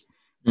therapist.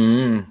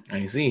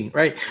 I see.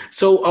 Right.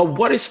 So,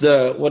 what is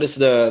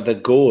the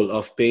goal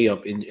of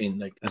PayUp in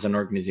like as an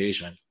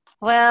organization?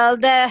 Well,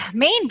 the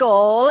main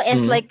goal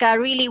is Mm-hmm. like,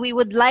 really, we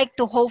would like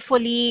to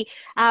hopefully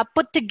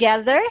put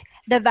together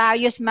the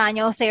various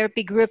manual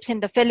therapy groups in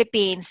the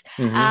Philippines.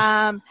 Mm-hmm.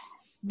 Um,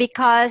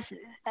 because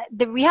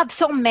we have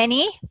so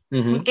many.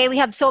 Mm-hmm. Okay, we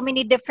have so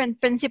many different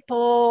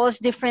principles,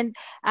 different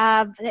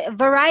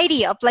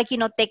variety of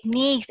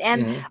techniques,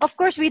 and Mm-hmm. of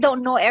course we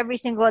don't know every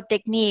single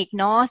technique,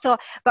 no. So,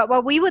 but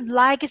what we would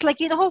like is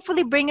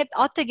hopefully bring it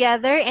all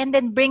together and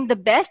then bring the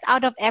best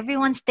out of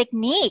everyone's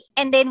technique,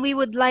 and then we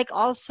would like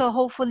also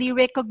hopefully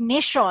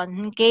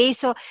recognition. Okay,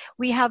 so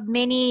we have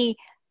many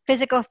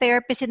physical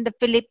therapists in the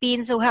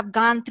Philippines who have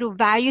gone through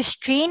various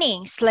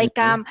trainings, like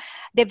Mm-hmm.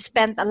 they've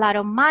spent a lot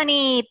of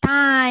money,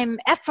 time,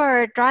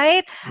 effort,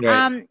 right? Right.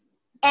 um,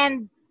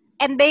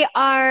 and they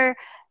are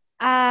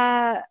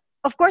uh,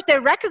 of course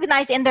they're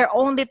recognized in their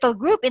own little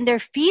group in their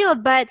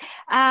field, but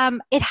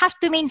it has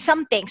to mean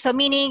something. So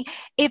meaning,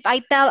 if I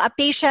tell a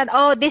patient,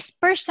 oh, this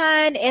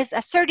person is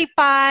a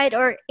certified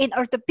or in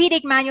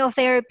orthopedic manual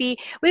therapy,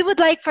 we would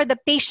like for the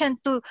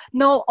patient to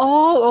know,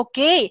 oh,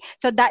 okay,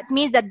 so that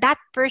means that that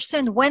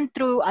person went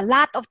through a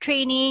lot of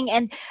training,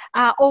 and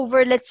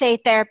over, let's say,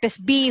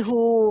 therapist B,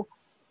 who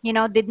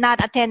did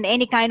not attend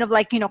any kind of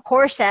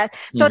courses.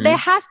 So there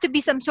Mm-hmm. has to be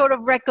some sort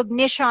of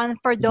recognition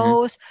for Mm-hmm.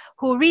 those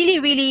who really,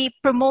 really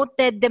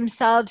promoted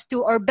themselves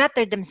to or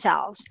better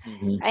themselves.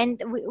 Mm-hmm.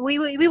 And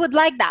we would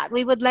like that.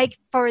 We would like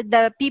for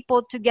the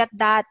people to get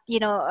that,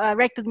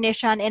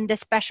 recognition in the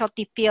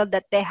specialty field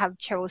that they have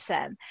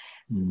chosen.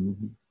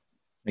 Mm-hmm.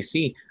 I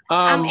see.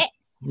 Um,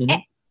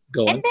 Mhm.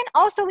 Go and on. then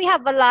also we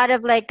have a lot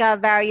of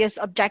various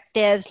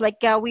objectives,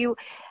 we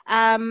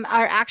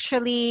are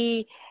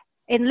actually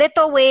in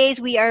little ways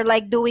we are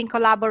doing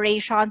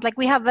collaborations,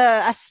 we have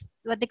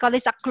what they call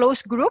this, a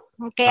close group,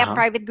 okay, a Uh-huh.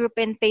 private group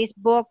in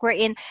Facebook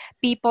wherein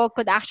people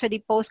could actually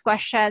post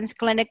questions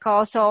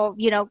clinical, so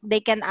they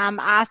can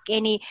ask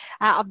any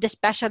of the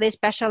specialists,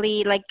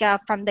 especially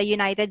from the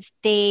United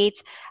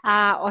States,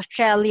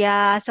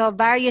 Australia, so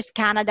various,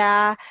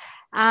 Canada.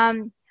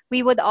 um,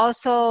 we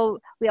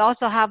also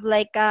have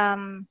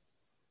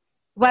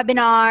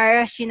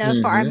webinars,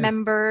 for our Mm-hmm.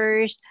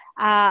 members,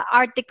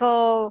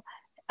 article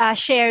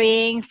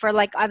sharing for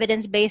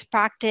evidence-based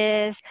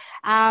practice,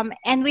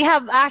 and we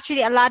have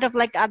actually a lot of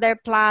other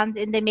plans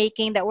in the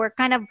making that we're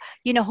kind of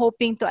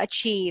hoping to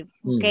achieve.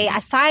 Okay, Mm-hmm.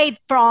 aside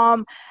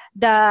from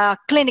the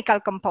clinical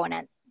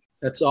component.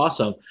 That's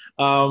awesome.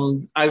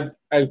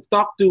 I've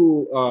talked to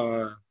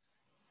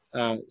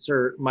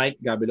Sir Mike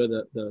Gabilo,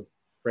 the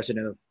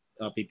president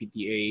of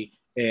PPTA,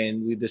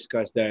 and we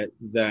discussed that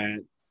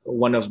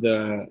one of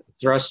the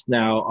thrusts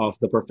now of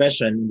the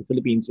profession in the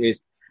Philippines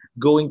is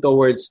going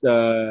towards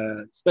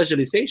the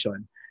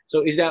specialization.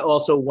 So is that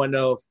also one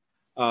of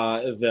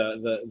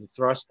the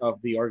thrust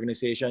of the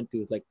organization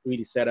to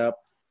really set up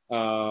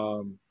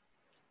um,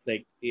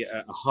 a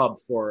hub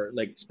for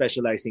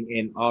specializing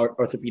in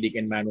orthopedic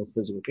and manual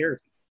physical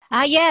therapy?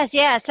 Yes,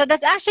 yes. So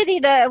that's actually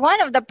the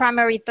one of the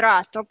primary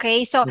thrust.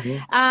 Okay, so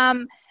Mm-hmm.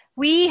 um,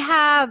 we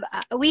have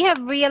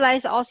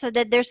realized also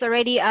that there's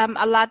already a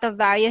lot of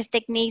various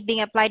techniques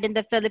being applied in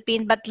the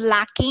Philippines, but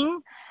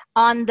lacking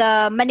on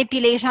the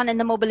manipulation and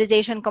the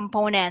mobilization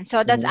component.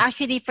 So that's Mm-hmm.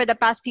 actually for the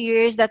past few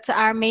years, that's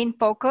our main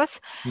focus.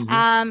 Mm-hmm.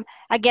 Um,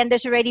 Again,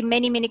 there's already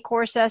many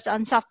courses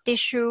on soft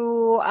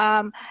tissue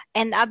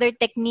and other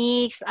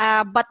techniques,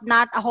 but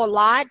not a whole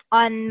lot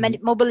on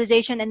Mm-hmm.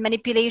 mobilization and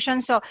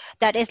manipulation. So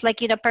that is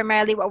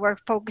primarily what we're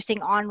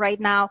focusing on right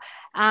now.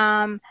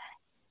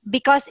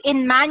 Because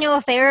in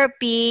manual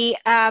therapy,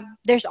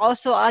 there's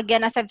also,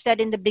 again, as I've said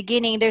in the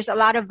beginning, there's a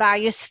lot of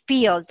various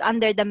fields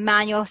under the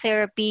manual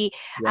therapy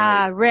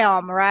Right.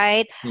 realm,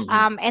 right?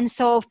 Mm-hmm. And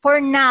so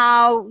for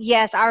now,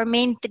 yes, our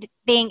main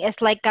thing is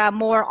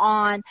more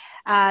on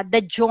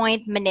the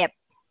joint manip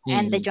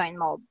and the Mm-hmm. joint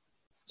mold.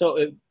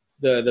 So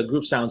the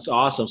group sounds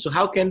awesome. So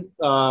how can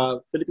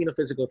Filipino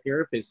physical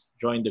therapists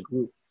join the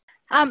group?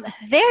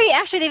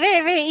 Actually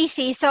very, very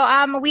easy. So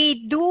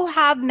we do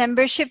have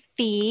membership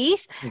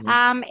fees.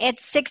 Mm-hmm.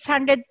 It's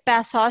 600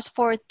 pesos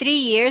for 3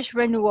 years,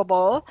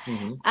 renewable.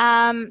 Mm-hmm.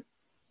 Um,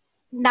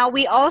 Now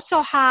we also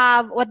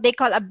have what they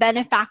call a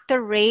benefactor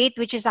rate,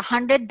 which is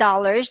 $100.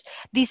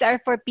 These are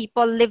for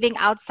people living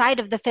outside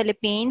of the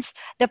Philippines.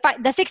 The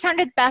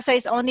 600 peso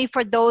is only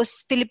for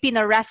those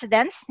Filipino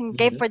residents,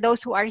 okay, Mm-hmm. for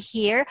those who are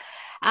here.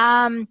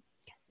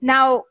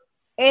 Now,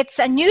 it's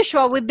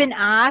unusual. We've been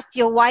asked,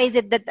 why is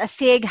it that a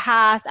SIG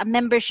has a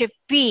membership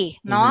fee,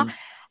 no? Mm-hmm.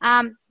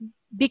 Um,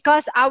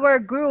 because our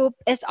group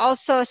is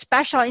also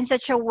special in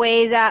such a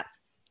way that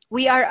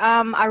we are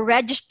a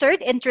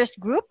registered interest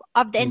group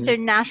of the Mm-hmm.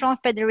 International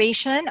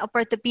Federation of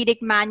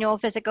Orthopedic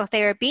Manual Physical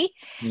Therapy.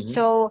 Mm-hmm.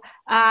 So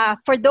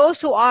for those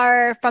who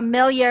are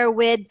familiar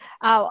with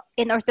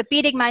in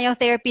orthopedic manual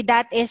therapy,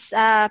 that is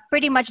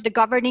pretty much the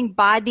governing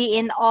body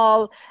in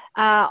all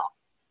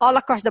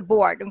across the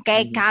board,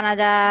 okay? Mm-hmm.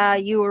 Canada,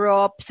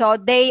 Europe. So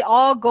they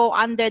all go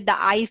under the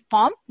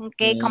IFOMP,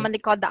 okay? Mm-hmm. Commonly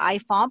called the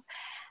IFOMP.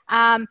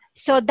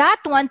 So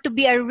that one, to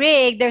be a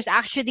rig, there's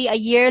actually a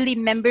yearly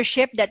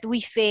membership that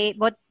we pay.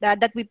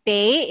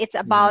 It's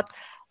about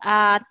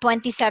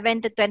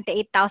 27 to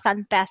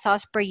 28,000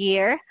 pesos per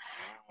year.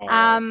 Oh.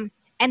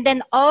 And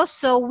then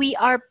also we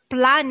are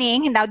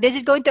planning, now this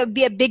is going to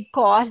be a big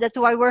cost. That's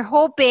why we're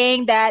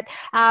hoping that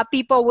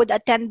people would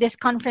attend this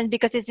conference,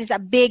 because this is a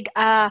big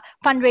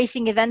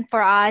fundraising event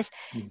for us.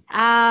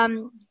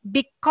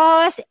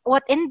 Because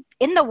what in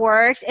the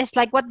works is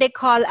like what they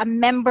call a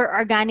member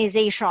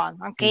organization.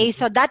 Okay,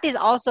 so that is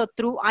also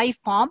through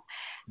IFOMP.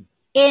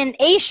 In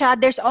Asia,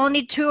 there's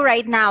only two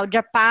right now,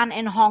 Japan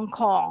and Hong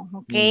Kong.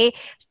 Okay,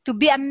 to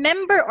be a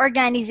member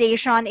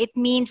organization, it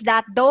means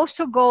that those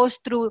who goes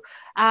through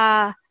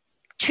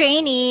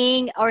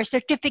training or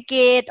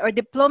certificate or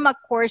diploma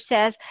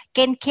courses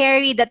can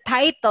carry the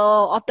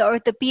title of the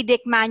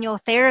orthopedic manual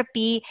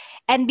therapy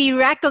and be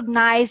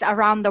recognized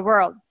around the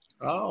world.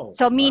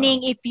 So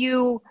meaning if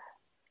you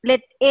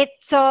let's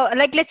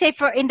say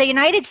for in the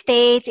United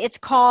States, it's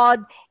called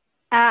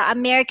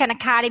American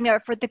Academy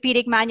of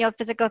Orthopedic Manual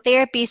Physical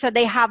Therapy. So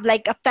they have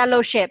like a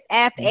fellowship,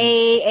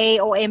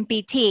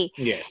 FAAOMPT.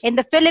 Yes. In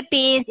the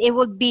Philippines, it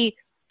would be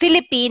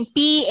Philippine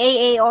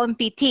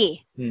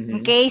PAAOMPT.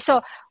 Okay,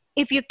 so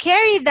if you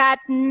carry that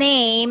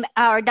name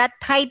or that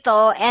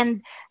title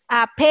and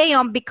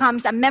PAOMP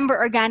becomes a member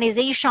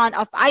organization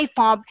of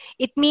IFOMP,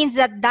 it means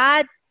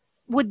that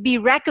would be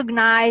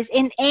recognized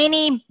in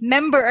any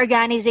member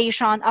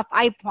organization of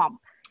IFOMP.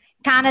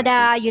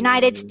 Canada,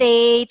 United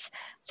States,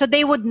 so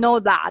they would know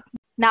that.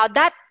 Now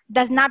that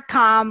does not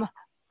come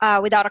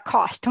without a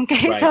cost.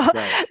 Okay,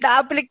 the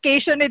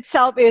application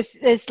itself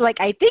is like,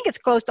 I think it's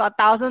close to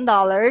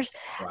 $1,000.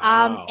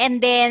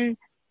 And then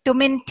to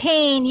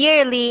maintain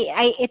yearly,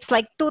 it's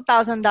like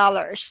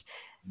 $2,000.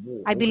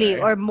 I believe,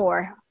 or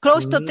more,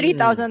 close to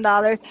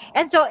 $3,000.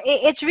 And so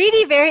it's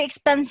really very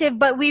expensive,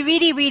 but we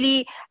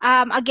really,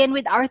 again,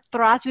 with our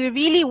thrust, we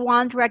really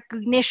want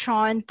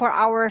recognition for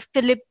our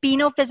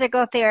Filipino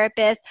physical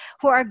therapists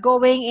who are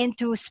going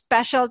into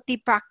specialty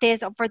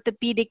practice of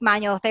orthopedic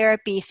manual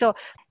therapy. So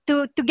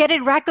to get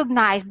it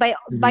recognized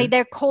by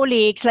their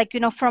colleagues, like,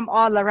 from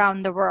all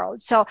around the world.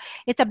 So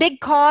it's a big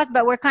cost,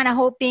 but we're kind of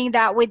hoping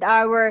that with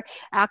our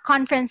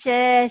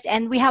conferences,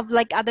 and we have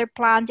like other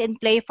plans in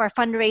play for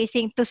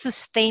fundraising to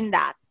sustain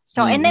that.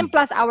 So, and then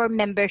plus our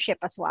membership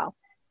as well.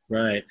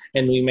 Right.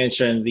 And we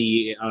mentioned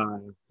the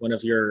one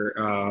of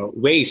your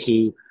ways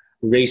to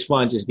raise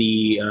funds is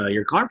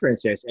your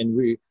conferences.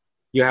 And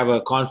you have a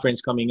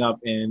conference coming up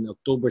in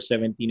October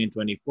 17 and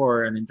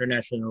 24, an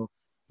international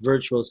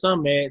virtual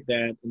summit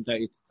that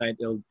it's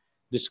titled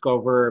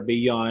Discover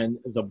Beyond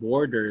the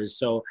Borders.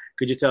 So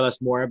could you tell us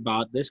more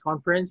about this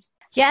conference?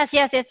 Yes,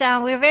 it's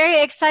we're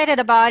very excited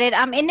about it.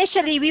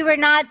 Initially we were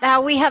not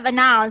we have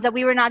announced that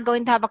we were not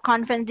going to have a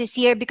conference this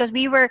year because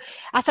we were,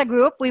 as a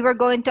group, we were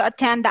going to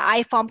attend the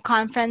IFOMP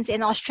conference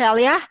in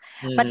Australia,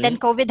 but then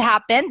COVID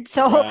happened,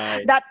 so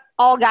that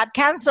all got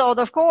canceled,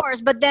 of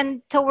course. But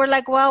then, so we're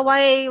like, well,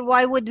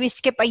 why would we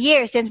skip a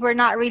year, since we're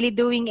not really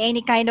doing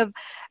any kind of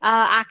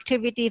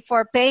activity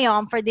for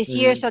PAOMP for this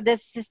year? So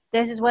this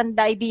is when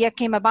the idea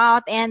came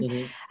about,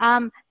 and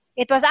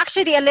it was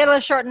actually a little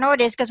short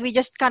notice because we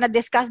just kind of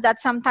discussed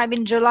that sometime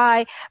in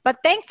July. But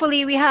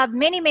thankfully, we have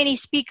many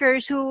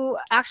speakers who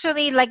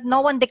actually, like, no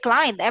one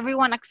declined.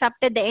 Everyone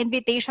accepted the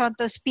invitation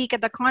to speak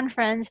at the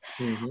conference.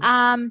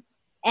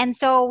 And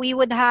so we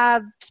would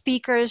have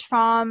speakers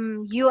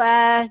from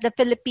US, the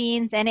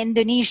Philippines, and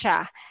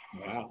Indonesia.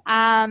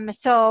 Wow.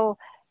 So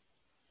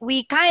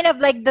we kind of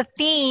like the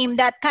theme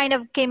that kind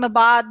of came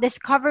about,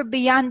 Discover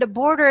Beyond the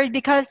Borders,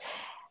 because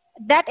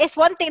that is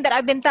one thing that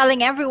I've been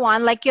telling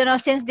everyone, like,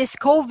 since this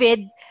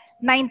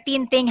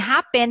COVID-19 thing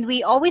happened,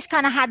 we always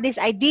kind of had this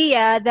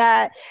idea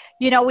that,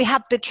 we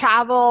have to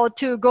travel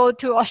to go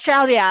to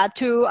Australia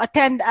to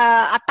attend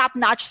a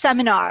top-notch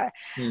seminar.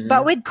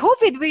 But with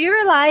COVID, we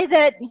realized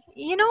that,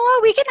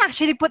 we can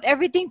actually put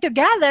everything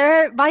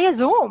together via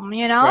Zoom,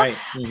 Right.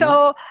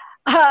 So,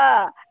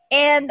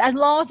 and as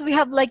long as we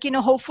have, like,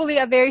 hopefully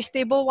a very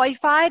stable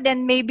Wi-Fi,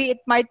 then maybe it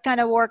might kind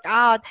of work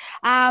out.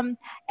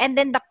 And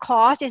then the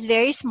cost is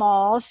very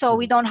small. So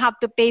we don't have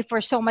to pay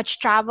for so much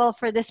travel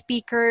for the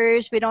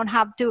speakers. We don't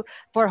have to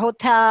for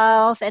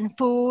hotels and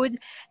food.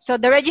 So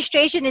the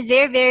registration is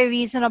very, very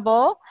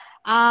reasonable.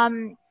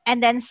 And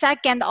then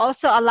second,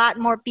 also a lot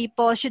more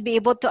people should be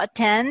able to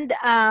attend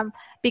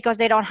because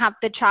they don't have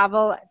to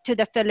travel to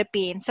the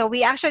Philippines. So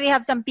we actually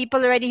have some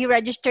people already who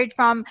registered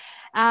from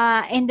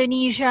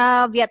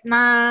Indonesia,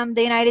 Vietnam,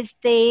 the United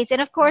States,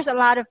 and of course a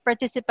lot of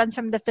participants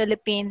from the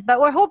Philippines. But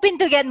we're hoping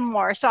to get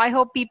more. So I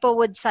hope people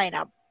would sign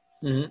up.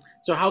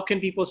 So how can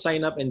people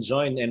sign up and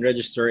join and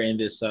register in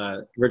this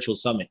virtual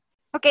summit?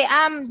 Okay,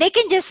 they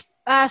can just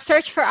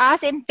search for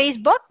us in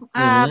Facebook,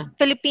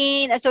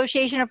 Philippine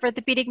Association of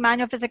Orthopedic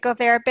Manual Physical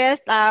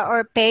Therapists,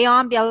 or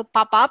PAOMP, they'll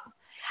pop up.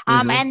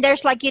 And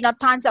there's like,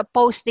 tons of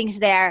postings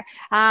there.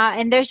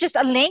 And there's just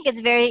a link.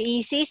 It's very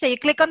easy. So you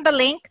click on the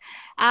link.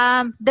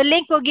 The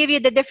link will give you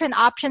the different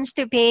options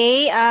to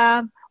pay.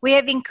 We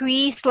have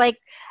increased like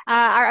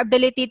our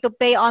ability to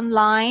pay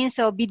online.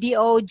 So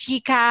BDO,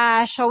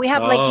 GCash. So we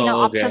have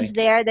options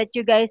there that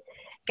you guys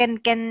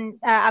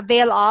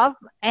avail of,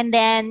 and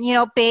then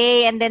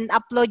pay, and then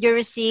upload your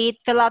receipt,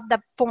 fill out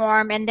the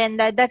form, and then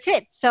that's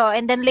it. So,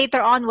 and then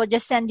later on we'll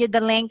just send you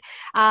the link,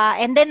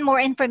 and then more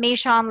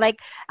information like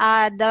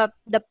the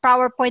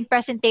PowerPoint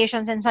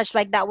presentations and such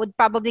like that would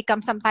probably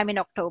come sometime in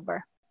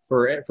October.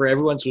 For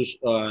everyone who's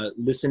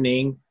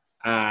listening,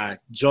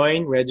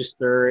 join,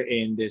 register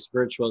in this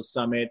virtual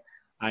summit.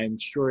 I'm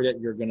sure that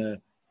you're gonna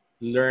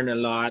learn a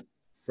lot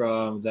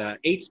from the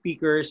 8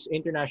 speakers,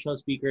 international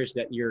speakers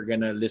that you're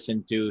gonna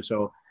listen to.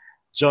 So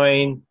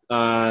join,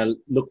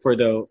 look for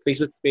the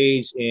Facebook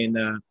page in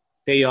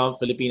PAYOM,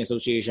 Philippine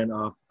Association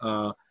of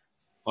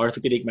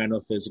Orthopedic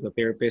Manual Physical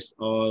Therapists.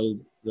 All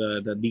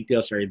the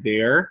details are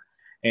there.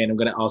 And I'm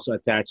gonna also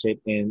attach it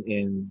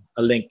in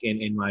a link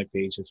in my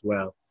page as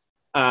well.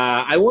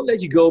 I won't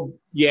let you go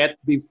yet,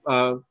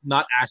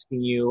 not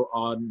asking you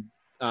on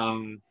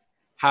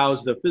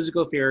how's the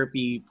physical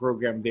therapy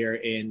program there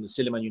in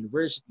Silliman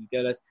University.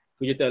 Could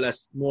you tell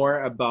us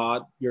more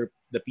about the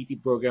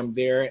PT program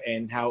there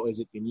and how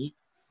is it unique?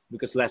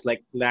 Because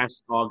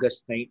last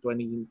August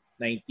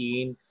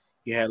 2019,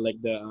 you had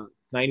like the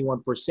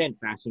 91%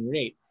 passing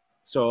rate.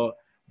 So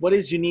what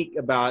is unique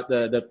about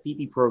the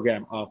PT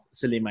program of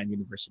Silliman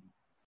University?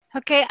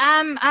 Okay.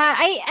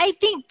 I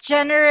think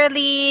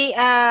generally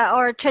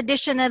or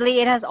traditionally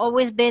it has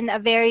always been a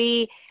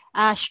very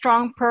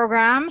strong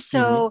program.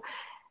 So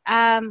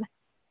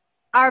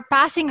our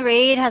passing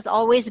rate has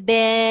always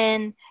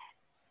been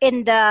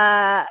in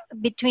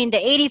between the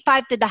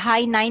 85 to the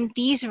high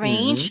 90s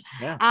range.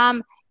 Yeah.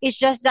 It's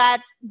just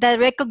that the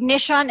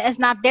recognition is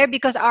not there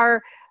because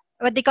our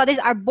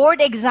board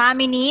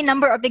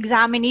number of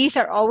examinees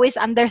are always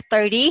under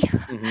 30.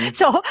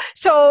 So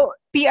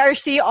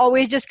PRC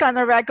always just kind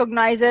of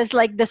recognizes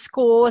like the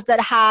schools that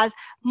has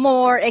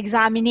more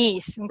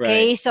examinees.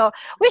 Okay. Right. So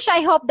which I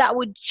hope that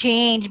would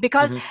change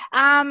because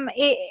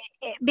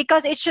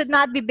because it should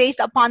not be based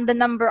upon the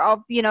number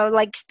of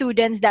like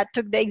students that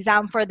took the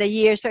exam for the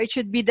year. So it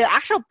should be the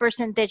actual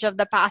percentage of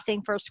the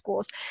passing for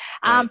schools.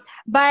 Right.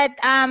 But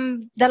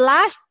the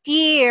last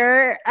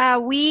year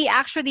we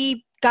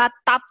actually got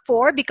top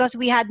 4 because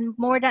we had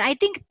more than I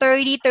think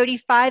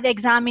 35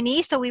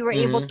 examinees, so we were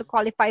able to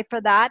qualify for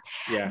that.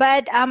 Yeah.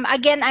 But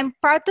again, I'm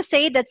proud to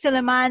say that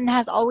Silliman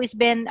has always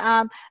been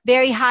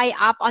very high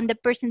up on the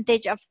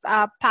percentage of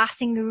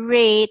passing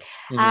rate.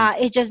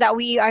 It's just that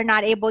we are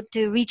not able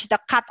to reach the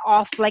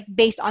cutoff like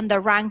based on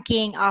the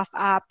ranking of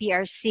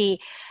PRC.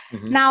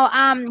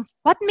 Now,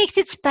 what makes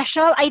it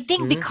special? I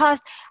think because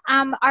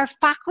our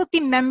faculty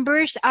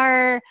members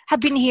have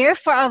been here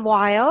for a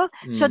while,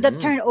 so the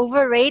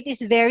turnover rate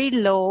is very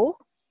low.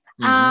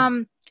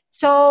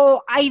 So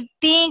I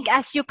think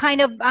as you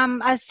kind of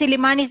as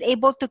Silliman is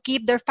able to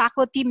keep their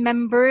faculty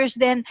members,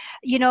 then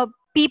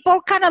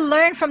people kind of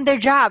learn from their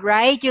job,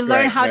 right? You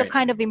learn how to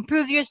kind of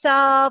improve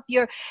yourself,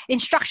 your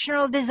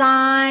instructional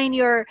design,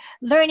 your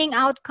learning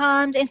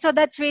outcomes. And so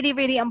that's really,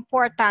 really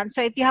important.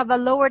 So if you have a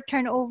lower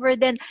turnover,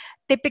 then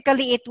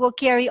typically it will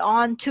carry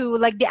on to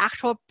like the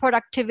actual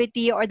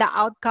productivity or the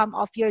outcome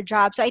of your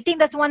job. So I think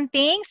that's one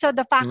thing. So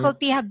the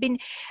faculty have been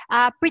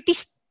pretty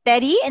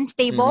steady and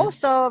stable.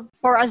 So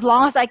for as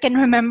long as I can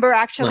remember,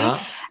 actually.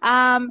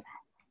 And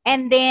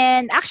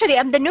then actually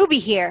I'm the newbie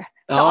here.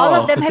 So all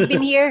of them have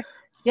been here.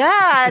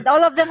 Yeah,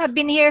 all of them have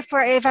been here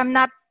for, if I'm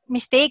not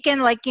mistaken,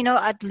 like,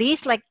 at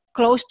least like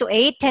close to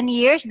 8-10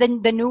 years,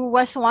 the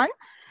newest one.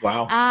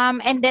 Wow.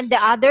 And then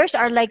the others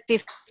are like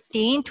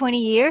 15-20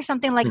 years,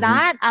 something like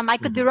that. I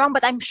could be wrong,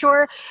 but I'm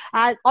sure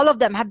all of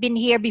them have been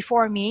here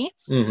before me.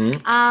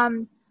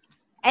 And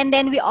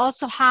then we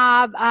also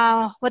have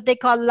what they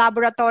call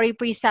laboratory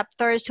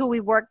preceptors who we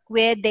work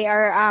with. They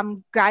are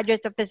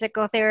graduates of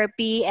physical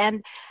therapy.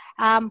 And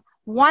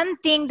one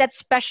thing that's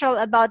special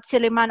about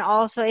Silliman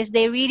also is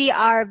they really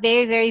are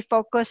very, very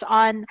focused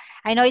on,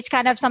 I know it's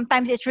kind of,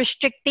 sometimes it's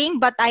restricting,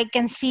 but I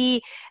can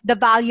see the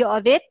value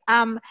of it.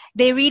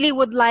 They really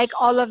would like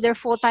all of their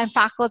full-time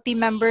faculty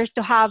members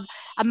to have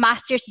a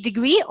master's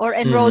degree or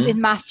enrolled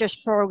in master's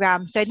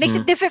program. So it makes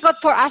it difficult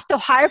for us to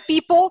hire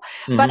people,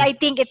 but I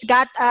think it's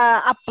got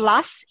a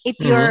plus if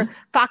your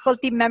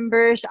faculty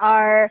members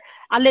are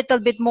a little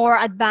bit more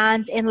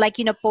advanced in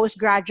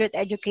postgraduate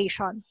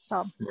education.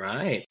 So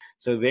right.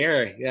 So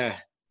there, yeah,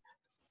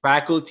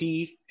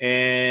 faculty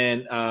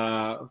and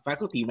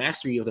faculty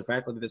mastery of the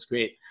faculty. That's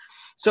great.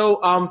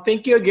 So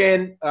thank you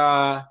again,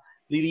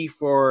 Lily,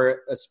 for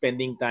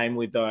spending time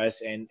with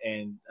us and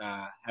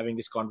having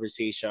this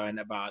conversation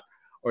about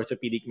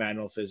orthopedic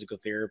manual physical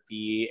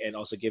therapy and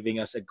also giving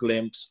us a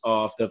glimpse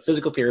of the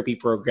physical therapy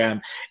program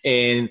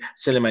in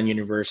Silliman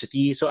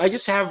University. So I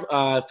just have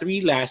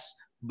 3 last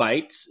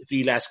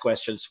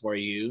questions for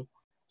you.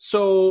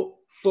 So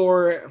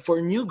for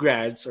new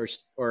grads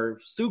or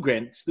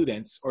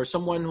students or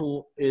someone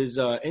who is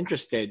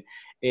interested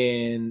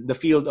in the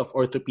field of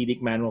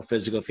orthopedic manual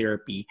physical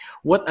therapy,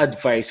 what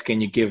advice can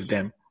you give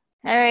them?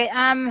 all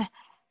right.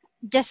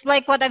 just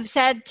like what I've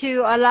said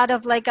to a lot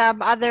of like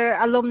other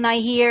alumni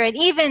here and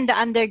even the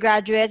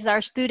undergraduates,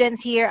 our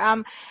students here,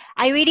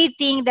 I really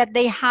think that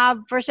they have,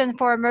 first and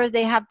foremost,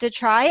 they have to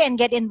try and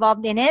get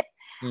involved in it.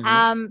 Mm-hmm.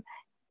 Um,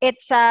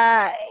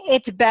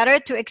 it's better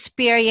to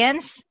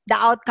experience the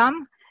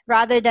outcome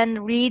rather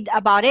than read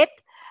about it,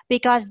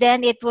 because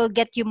then it will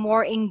get you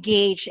more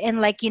engaged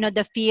in, like,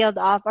 the field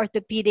of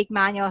orthopedic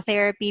manual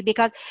therapy,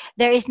 because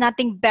there is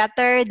nothing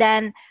better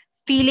than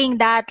feeling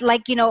that,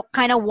 like,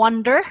 kind of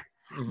wonder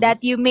Mm-hmm.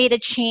 that you made a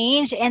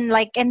change. And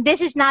like, and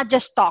this is not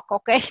just talk,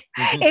 okay?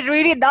 Mm-hmm. It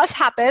really does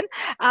happen.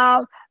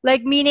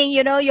 Like, meaning,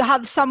 you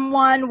have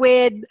someone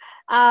with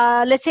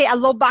let's say a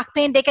low back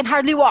pain, they can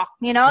hardly walk,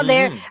 they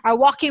Mm-hmm. are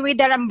walking with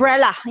their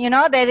umbrella, they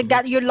Mm-hmm.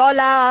 got your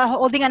lola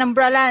holding an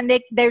umbrella, and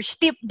they're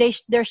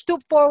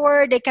stoop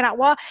forward, they cannot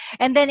walk.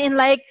 And then in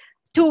like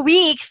 2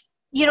 weeks,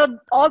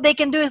 all they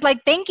can do is like,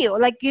 thank you,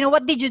 like,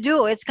 what did you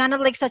do? It's kind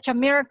of like such a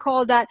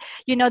miracle that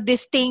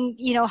this thing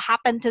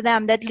happened to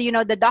them, that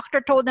the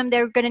doctor told them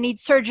they're going to need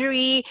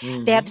surgery.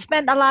 They have Mm-hmm.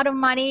 spent a lot of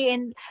money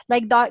in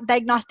like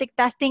diagnostic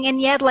testing, and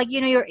yet, like,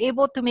 you're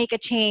able to make a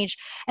change.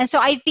 And so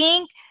I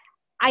think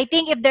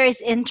if there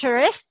is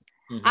interest,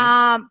 Mm-hmm.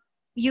 um,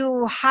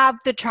 you have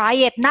to try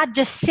it, not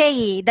just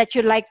say that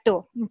you like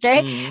to.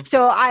 Okay. Mm-hmm.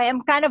 So I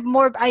am kind of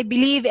more, I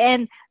believe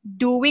in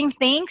doing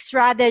things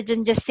rather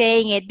than just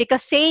saying it,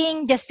 because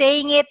just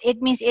saying it,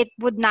 it means it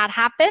would not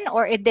happen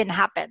or it didn't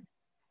happen.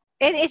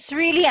 It's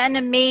really an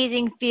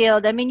amazing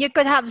field. I mean, you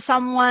could have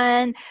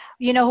someone,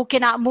 who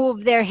cannot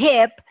move their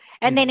hip,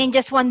 and then Mm-hmm. in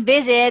just one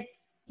visit,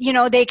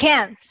 they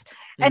can't.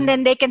 And Mm-hmm.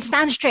 then they can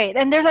stand straight.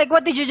 And they're like,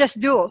 what did you just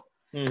do?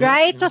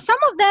 Right? So Mm-hmm. some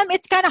of them,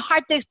 it's kind of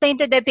hard to explain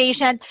to the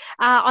patient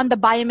on the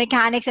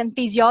biomechanics and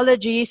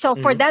physiology. So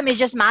for Mm-hmm. them, it's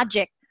just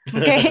magic.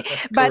 Okay.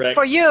 But Correct.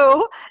 for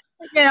you,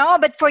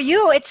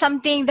 it's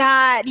something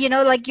that,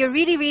 like, you're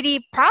really,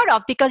 really proud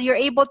of, because you're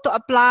able to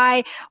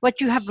apply what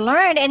you have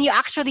learned and you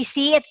actually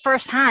see it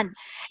firsthand.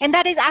 And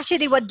that is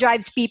actually what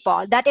drives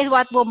people. That is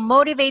what will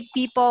motivate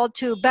people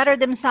to better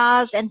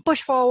themselves and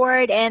push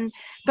forward and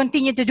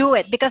continue to do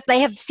it, because they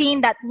have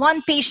seen that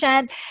one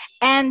patient,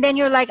 and then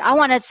you're like, I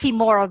want to see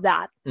more of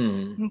that.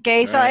 Mm-hmm.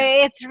 Okay, so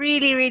Right. it's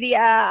really, really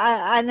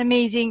an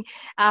amazing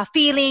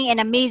feeling,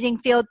 and amazing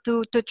field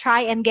to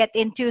try and get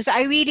into. So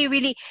I really,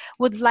 really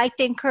would like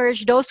to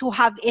encourage those who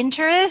have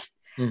interest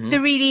Mm-hmm. to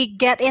really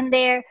get in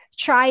there,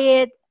 try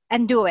it,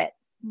 and do it.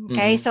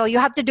 Okay, Mm-hmm. so you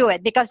have to do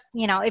it, because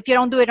if you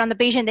don't do it on the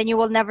patient, then you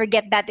will never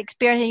get that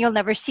experience and you'll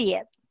never see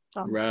it.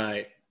 So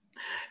Right.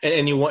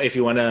 And you want, if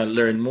you want to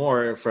learn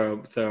more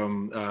from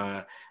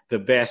the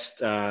best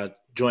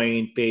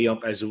joint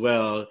payump as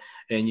well,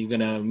 and you're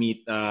gonna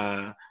meet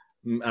Doc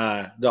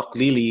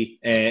Lily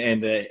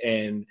and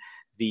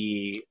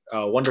the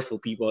wonderful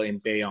people in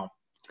payump.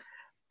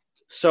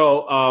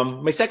 So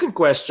my second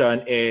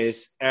question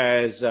is,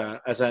 as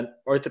an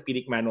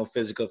orthopedic manual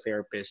physical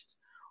therapist,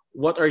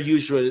 what are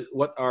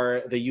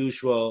the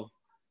usual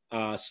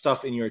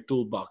stuff in your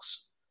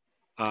toolbox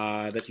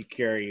that you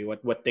carry?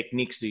 What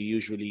techniques do you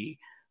usually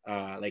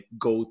like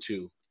go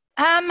to?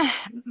 um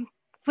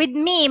with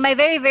me, my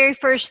very, very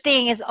first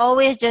thing is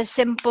always just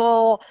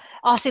simple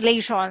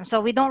oscillation.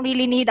 So we don't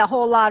really need a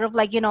whole lot of,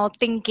 like,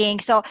 thinking.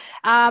 So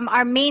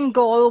our main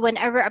goal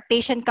whenever a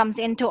patient comes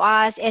into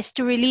us is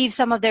to relieve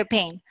some of their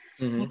pain.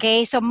 Mm-hmm.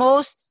 Okay, so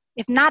most,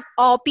 if not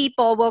all,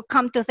 people will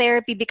come to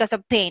therapy because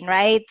of pain,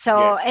 right?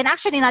 So, Yes. and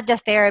actually not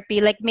just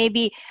therapy, like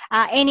maybe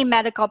any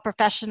medical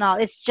professional,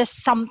 it's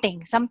just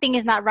something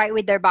is not right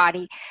with their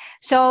body.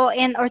 So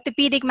in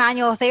orthopedic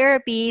manual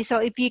therapy, so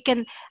if you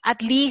can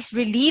at least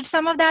relieve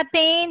some of that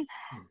pain,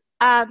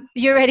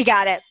 you already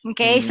got it.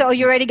 Okay, so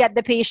you Mm-hmm. already got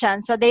the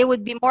patient, so they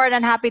would be more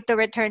than happy to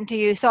return to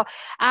you. So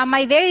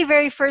my very,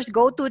 very first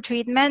go-to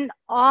treatment,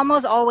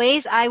 almost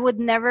always, I would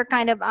never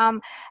kind of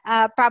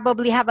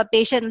probably have a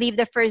patient leave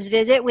the first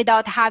visit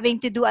without having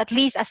to do at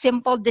least a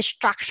simple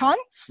distraction.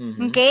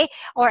 Mm-hmm. Okay,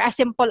 or a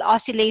simple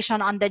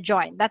oscillation on the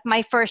joint. That's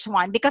my first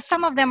one, because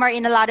some of them are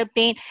in a lot of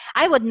pain.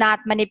 I would not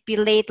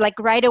manipulate like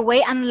right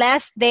away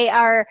unless they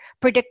are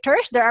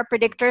predictors. There are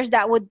predictors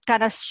that would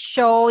kind of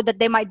show that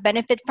they might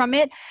benefit from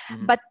it.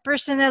 Mm-hmm. But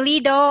personally,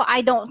 though,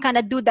 I don't kind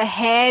of do the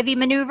heavy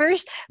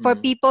maneuvers for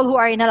Mm-hmm. people who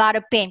are in a lot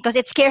of pain, because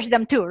it scares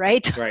them too,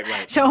 right? Right.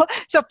 Right. So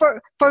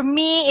for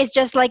me, it's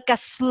just like a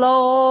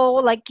slow,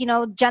 like,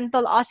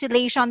 gentle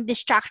oscillation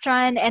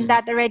distraction, and Mm-hmm.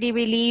 that already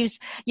relieves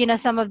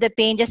some of the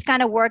pain. Just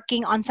kind of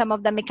working on some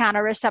of the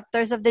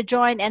mechanoreceptors of the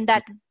joint, and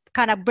that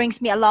kind of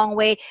brings me a long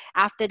way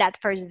after that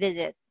first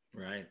visit.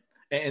 Right.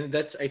 And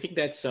that's, I think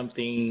that's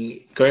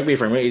something. Correct me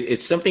if I'm right.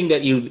 It's something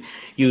that you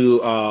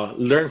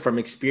learn from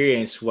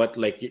experience. What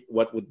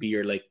would be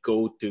your like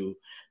go to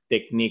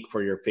technique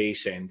for your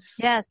patients?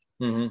 Yes.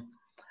 Mm-hmm.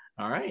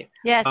 All right.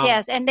 Yes, Um.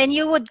 yes. And then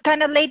you would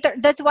kind of later,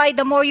 that's why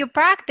the more you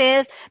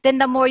practice, then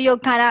the more you'll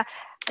kind of,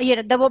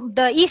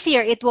 the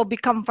easier it will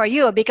become for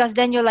you, because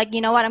then you're like,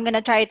 you know what, I'm going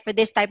to try it for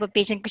this type of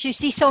patient, because you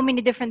see so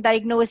many different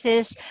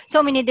diagnoses,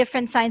 so many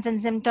different signs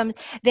and symptoms.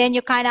 Then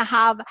you kind of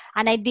have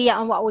an idea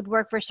on what would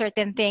work for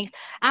certain things.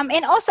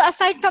 And also,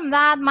 aside from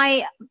that,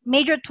 my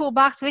major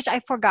toolbox, which I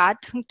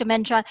forgot to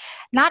mention,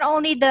 not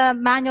only the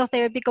manual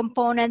therapy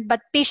component,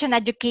 but patient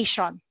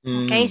education.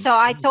 Okay, so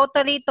I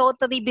totally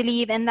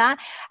believe in that.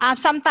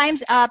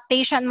 Sometimes a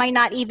patient might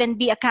not even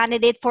be a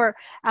candidate for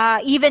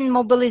even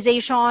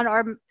mobilization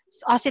or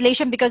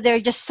oscillation, because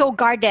they're just so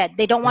guarded.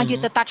 They don't want you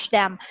to touch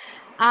them.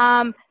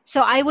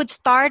 So I would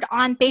start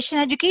on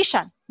patient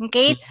education.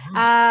 Okay,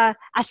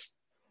 as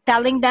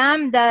telling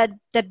them the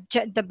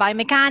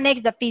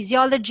biomechanics, the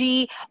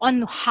physiology,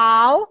 on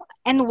how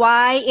and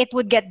why it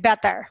would get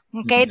better.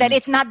 Okay, that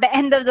it's not the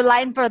end of the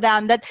line for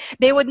them, that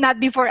they would not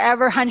be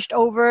forever hunched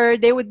over,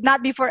 they would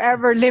not be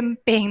forever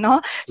limping,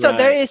 no? So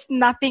there is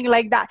nothing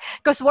like that,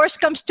 because worst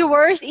comes to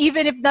worst,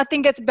 even if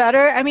nothing gets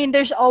better, I mean,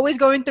 there's always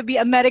going to be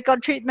a medical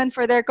treatment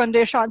for their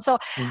condition. So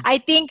I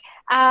think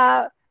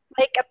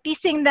like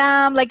appeasing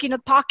them, like,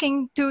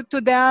 talking to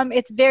them,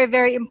 it's very,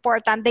 very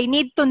important. They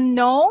need to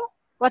know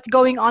what's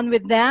going on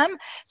with them,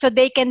 so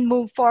they can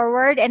move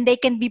forward and they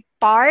can be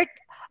part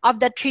of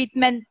the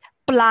treatment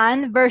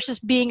plan versus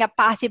being a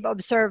passive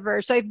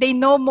observer. So if they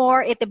know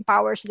more, it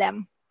empowers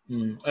them.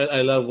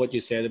 I love what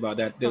you said about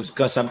that,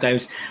 because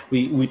sometimes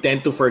we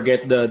tend to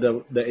forget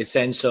the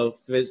essential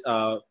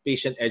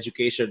patient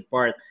education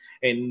part,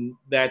 and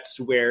that's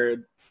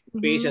where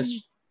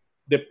patients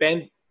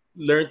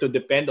learn to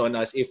depend on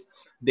us if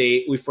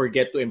we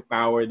forget to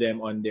empower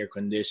them on their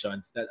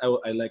conditions. That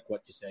I like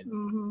what you said.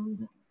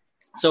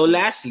 So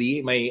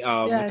lastly, my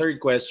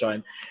third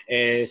question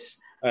is,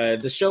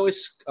 the show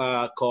is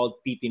called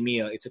PT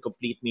Meal. It's a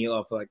complete meal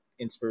of like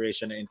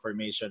inspiration and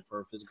information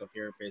for physical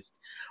therapists.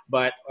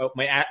 But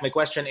my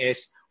question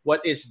is,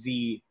 what is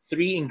the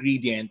 3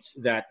 ingredients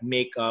that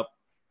make up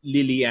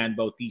Lilian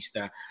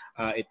Bautista?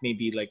 It may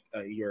be like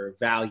your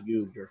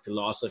value, your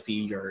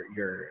philosophy, your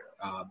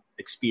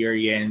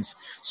experience.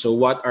 So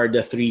what are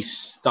the 3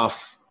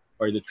 stuff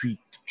or the 3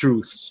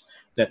 truths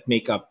that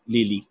make up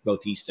Lily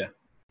Bautista?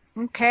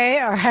 Okay,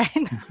 all right.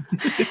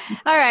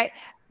 All right.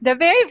 The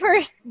very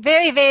first,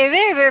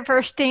 very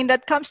first thing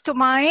that comes to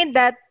mind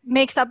that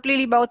makes up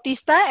Lily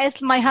Bautista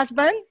is my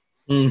husband.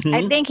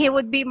 I think he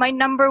would be my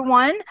number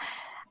one.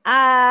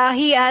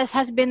 He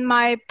has been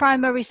my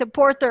primary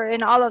supporter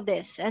in all of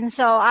this. And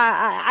so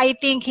I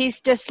think he's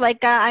just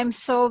like, I'm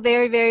so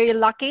very, very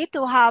lucky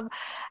to have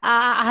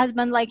a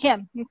husband like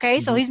him.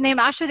 Okay, so his name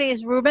actually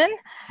is Ruben.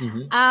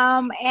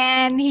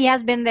 And he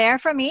has been there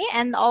for me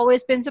and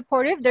always been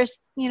supportive.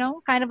 There's,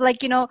 kind of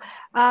like,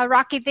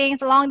 rocky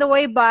things along the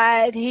way,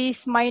 but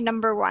he's my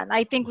number one.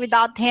 I think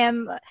without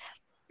him,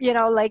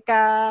 like,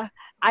 I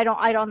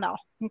don't know.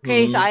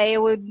 Okay, so I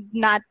would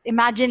not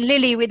imagine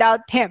Lily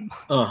without him.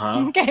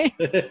 Okay.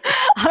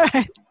 All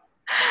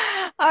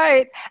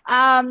right.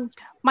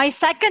 My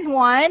second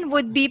one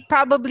would be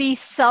probably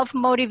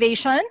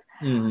self-motivation.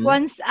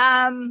 Once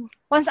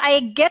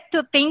I get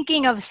to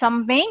thinking of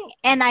something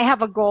and I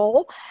have a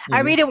goal, I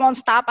really won't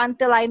stop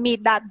until I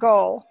meet that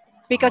goal,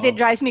 because it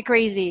drives me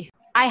crazy.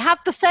 I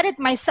have to set it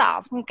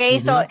myself. Okay,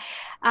 so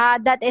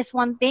that is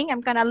one thing.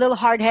 I'm kind of a little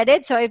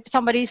hard-headed. So if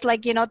somebody's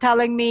like,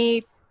 telling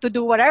me to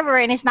do whatever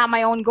and it's not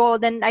my own goal,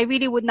 then I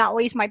really would not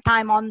waste my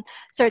time on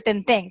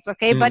certain things.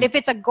 Okay, but if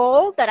it's a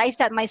goal that I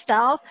set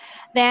myself,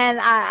 then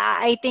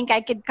I think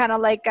I could kind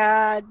of like,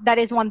 that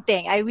is one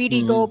thing. I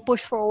really go push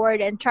forward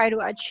and try to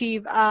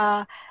achieve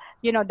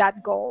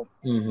that goal.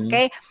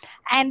 Okay,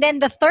 and then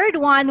the third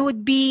one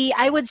would be,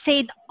 I would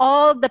say,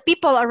 all the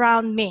people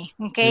around me.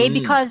 Okay,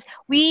 because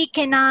we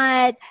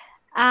cannot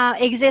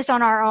exist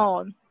on our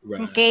own.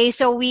 Okay,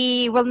 so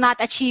we will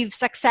not achieve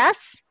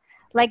success,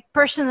 like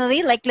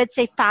personally, like let's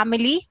say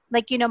family,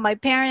 like, my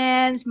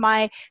parents,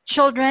 my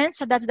children.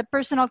 So that's the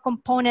personal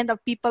component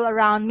of people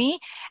around me.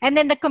 And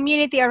then the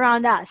community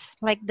around us,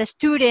 like the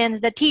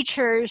students, the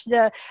teachers,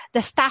 the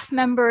staff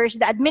members,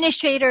 the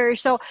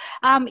administrators. So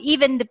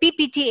even the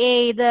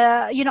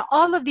PPTA,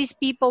 all of these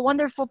people,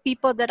 wonderful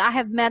people that I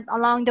have met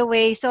along the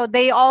way. So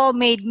they all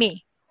made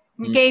me.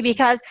 Okay,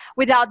 because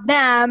without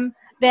them,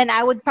 then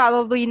I would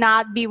probably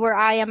not be where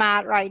I am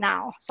at right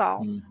now.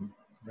 So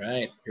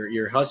right,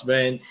 your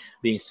husband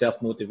being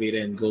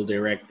self-motivated and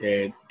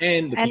goal-directed,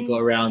 and the people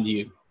around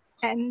you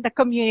and the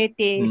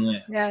community.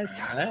 Yes.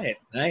 All right,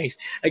 nice.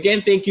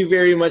 Again, thank you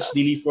very much,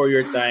 Lily, for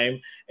your time.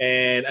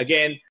 And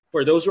again,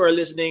 for those who are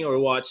listening or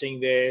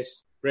watching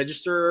this,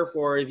 register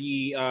for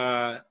the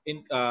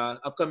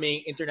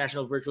upcoming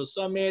International Virtual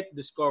Summit,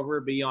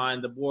 Discover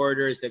Beyond the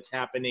Borders, that's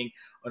happening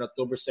on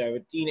October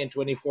 17 and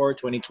 24,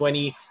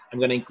 2020. I'm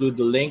going to include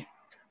the link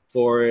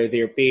for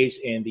their page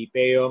in the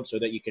Payom so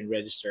that you can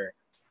register.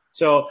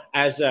 So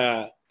as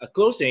a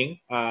closing,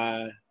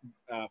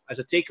 as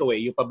a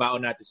takeaway, yung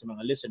pabaon natin sa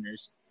mga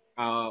listeners,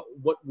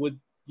 what would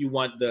you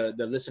want the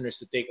listeners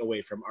to take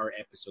away from our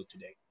episode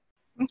today?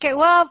 Okay,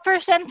 well,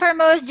 first and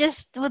foremost,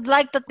 just would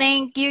like to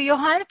thank you,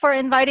 Johan, for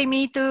inviting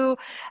me to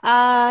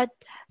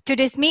to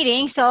this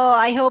meeting. So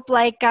I hope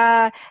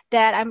that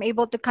I'm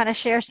able to kind of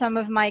share some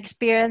of my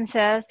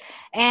experiences.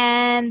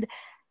 And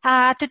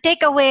to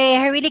take away,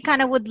 I really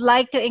kind of would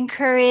like to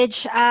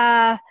encourage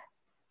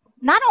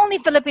not only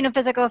Filipino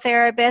physical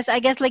therapists, I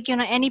guess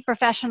any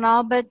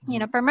professional, but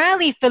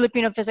primarily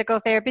Filipino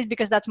physical therapists,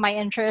 because that's my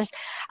interest,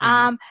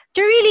 to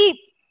really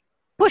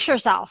push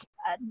yourself.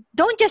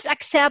 Don't just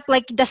accept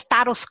the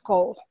status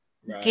quo.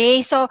 Right.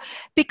 Okay, so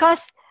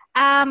because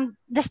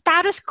the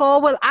status quo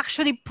will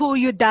actually pull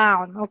you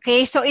down.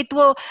 Okay, so it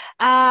will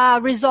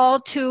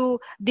result to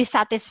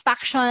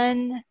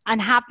dissatisfaction,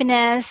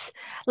 unhappiness,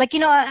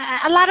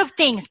 a lot of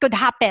things could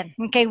happen.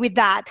 Okay, with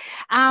that.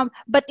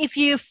 But if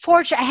you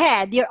forge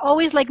ahead, you're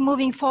always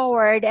moving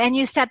forward, and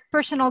you set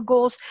personal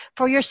goals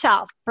for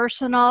yourself,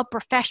 personal,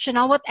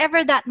 professional,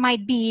 whatever that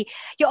might be.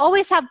 You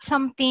always have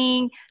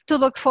something to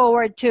look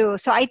forward to.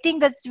 So I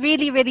think that's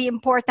really, really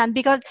important,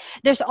 because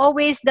there's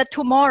always the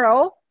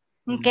tomorrow.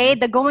 Okay,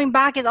 the going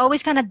back is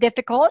always kind of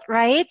difficult,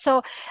 right?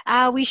 So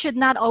we should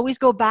not always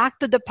go back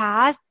to the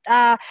past,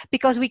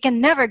 because we can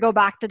never go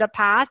back to the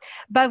past,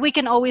 but we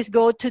can always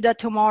go to the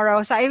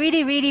tomorrow. So I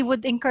really, really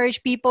would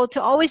encourage people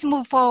to always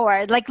move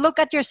forward. Look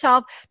at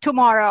yourself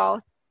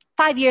tomorrow,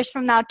 5 years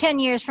from now, 10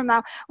 years from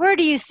now. Where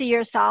do you see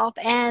yourself?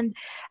 And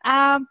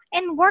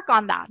work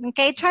on that.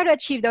 Okay, try to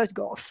achieve those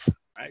goals.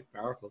 Right,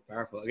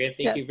 powerful. Again,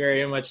 thank you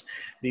very much,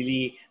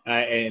 Lily,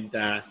 and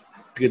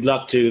good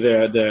luck to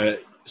the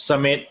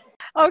summit.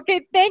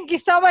 Okay, thank you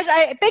so much.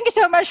 Thank you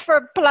so much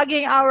for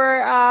plugging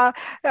our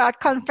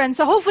conference.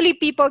 So hopefully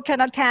people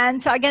can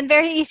attend. So again,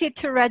 very easy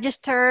to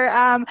register.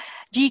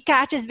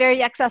 GCash is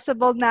very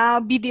accessible now.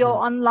 BDO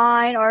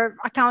online or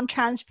account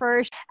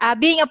transfers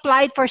being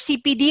applied for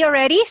CPD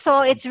already.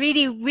 So it's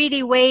really,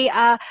 really way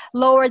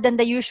lower than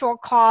the usual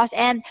cost.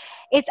 And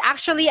it's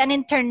actually an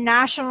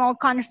international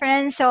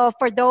conference. So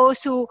for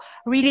those who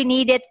really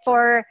need it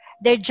for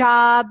their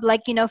job,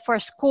 for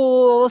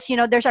schools,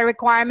 there's a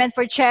requirement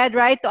for CHED,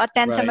 right, to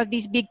attend some of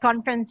these big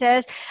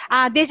conferences.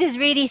 This is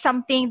really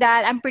something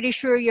that I'm pretty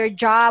sure your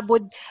job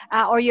would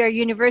or your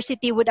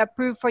university would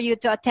approve for you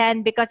to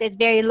attend, because it's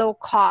very low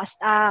cost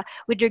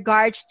with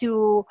regards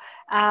to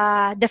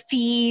the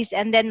fees,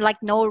 and then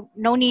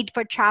no need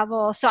for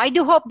travel. So I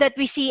do hope that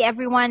we see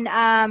everyone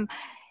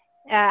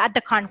at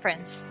the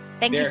conference.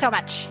 Thank you so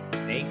much.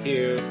 Thank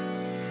you.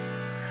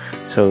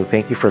 So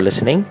thank you for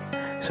listening.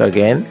 So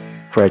again,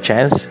 for a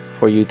chance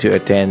for you to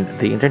attend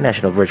the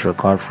International Virtual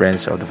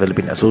Conference of the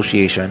Philippine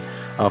Association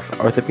of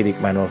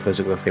Orthopedic Manual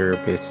Physical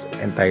Therapists,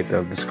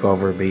 entitled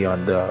Discover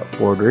Beyond the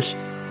Borders,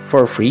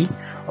 for free,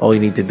 all you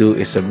need to do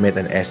is submit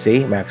an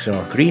essay,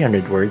 maximum of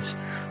 300 words,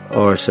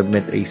 or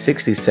submit a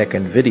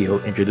 60-second video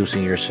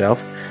introducing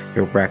yourself,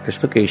 your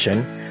practice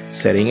location,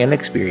 setting and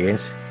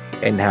experience,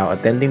 and how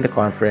attending the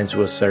conference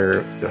will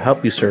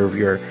help you serve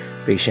your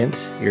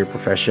patients, your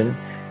profession,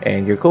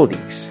 and your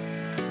colleagues.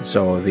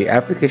 So the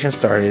application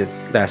started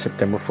last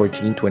September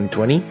 14,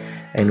 2020,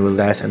 and will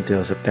last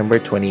until September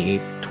 28,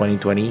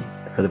 2020,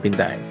 Philippine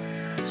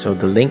time. So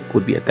the link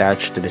would be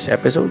attached to this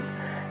episode,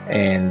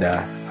 and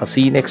I'll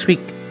see you next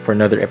week for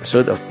another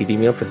episode of PD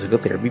Meal Physical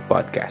Therapy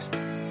Podcast.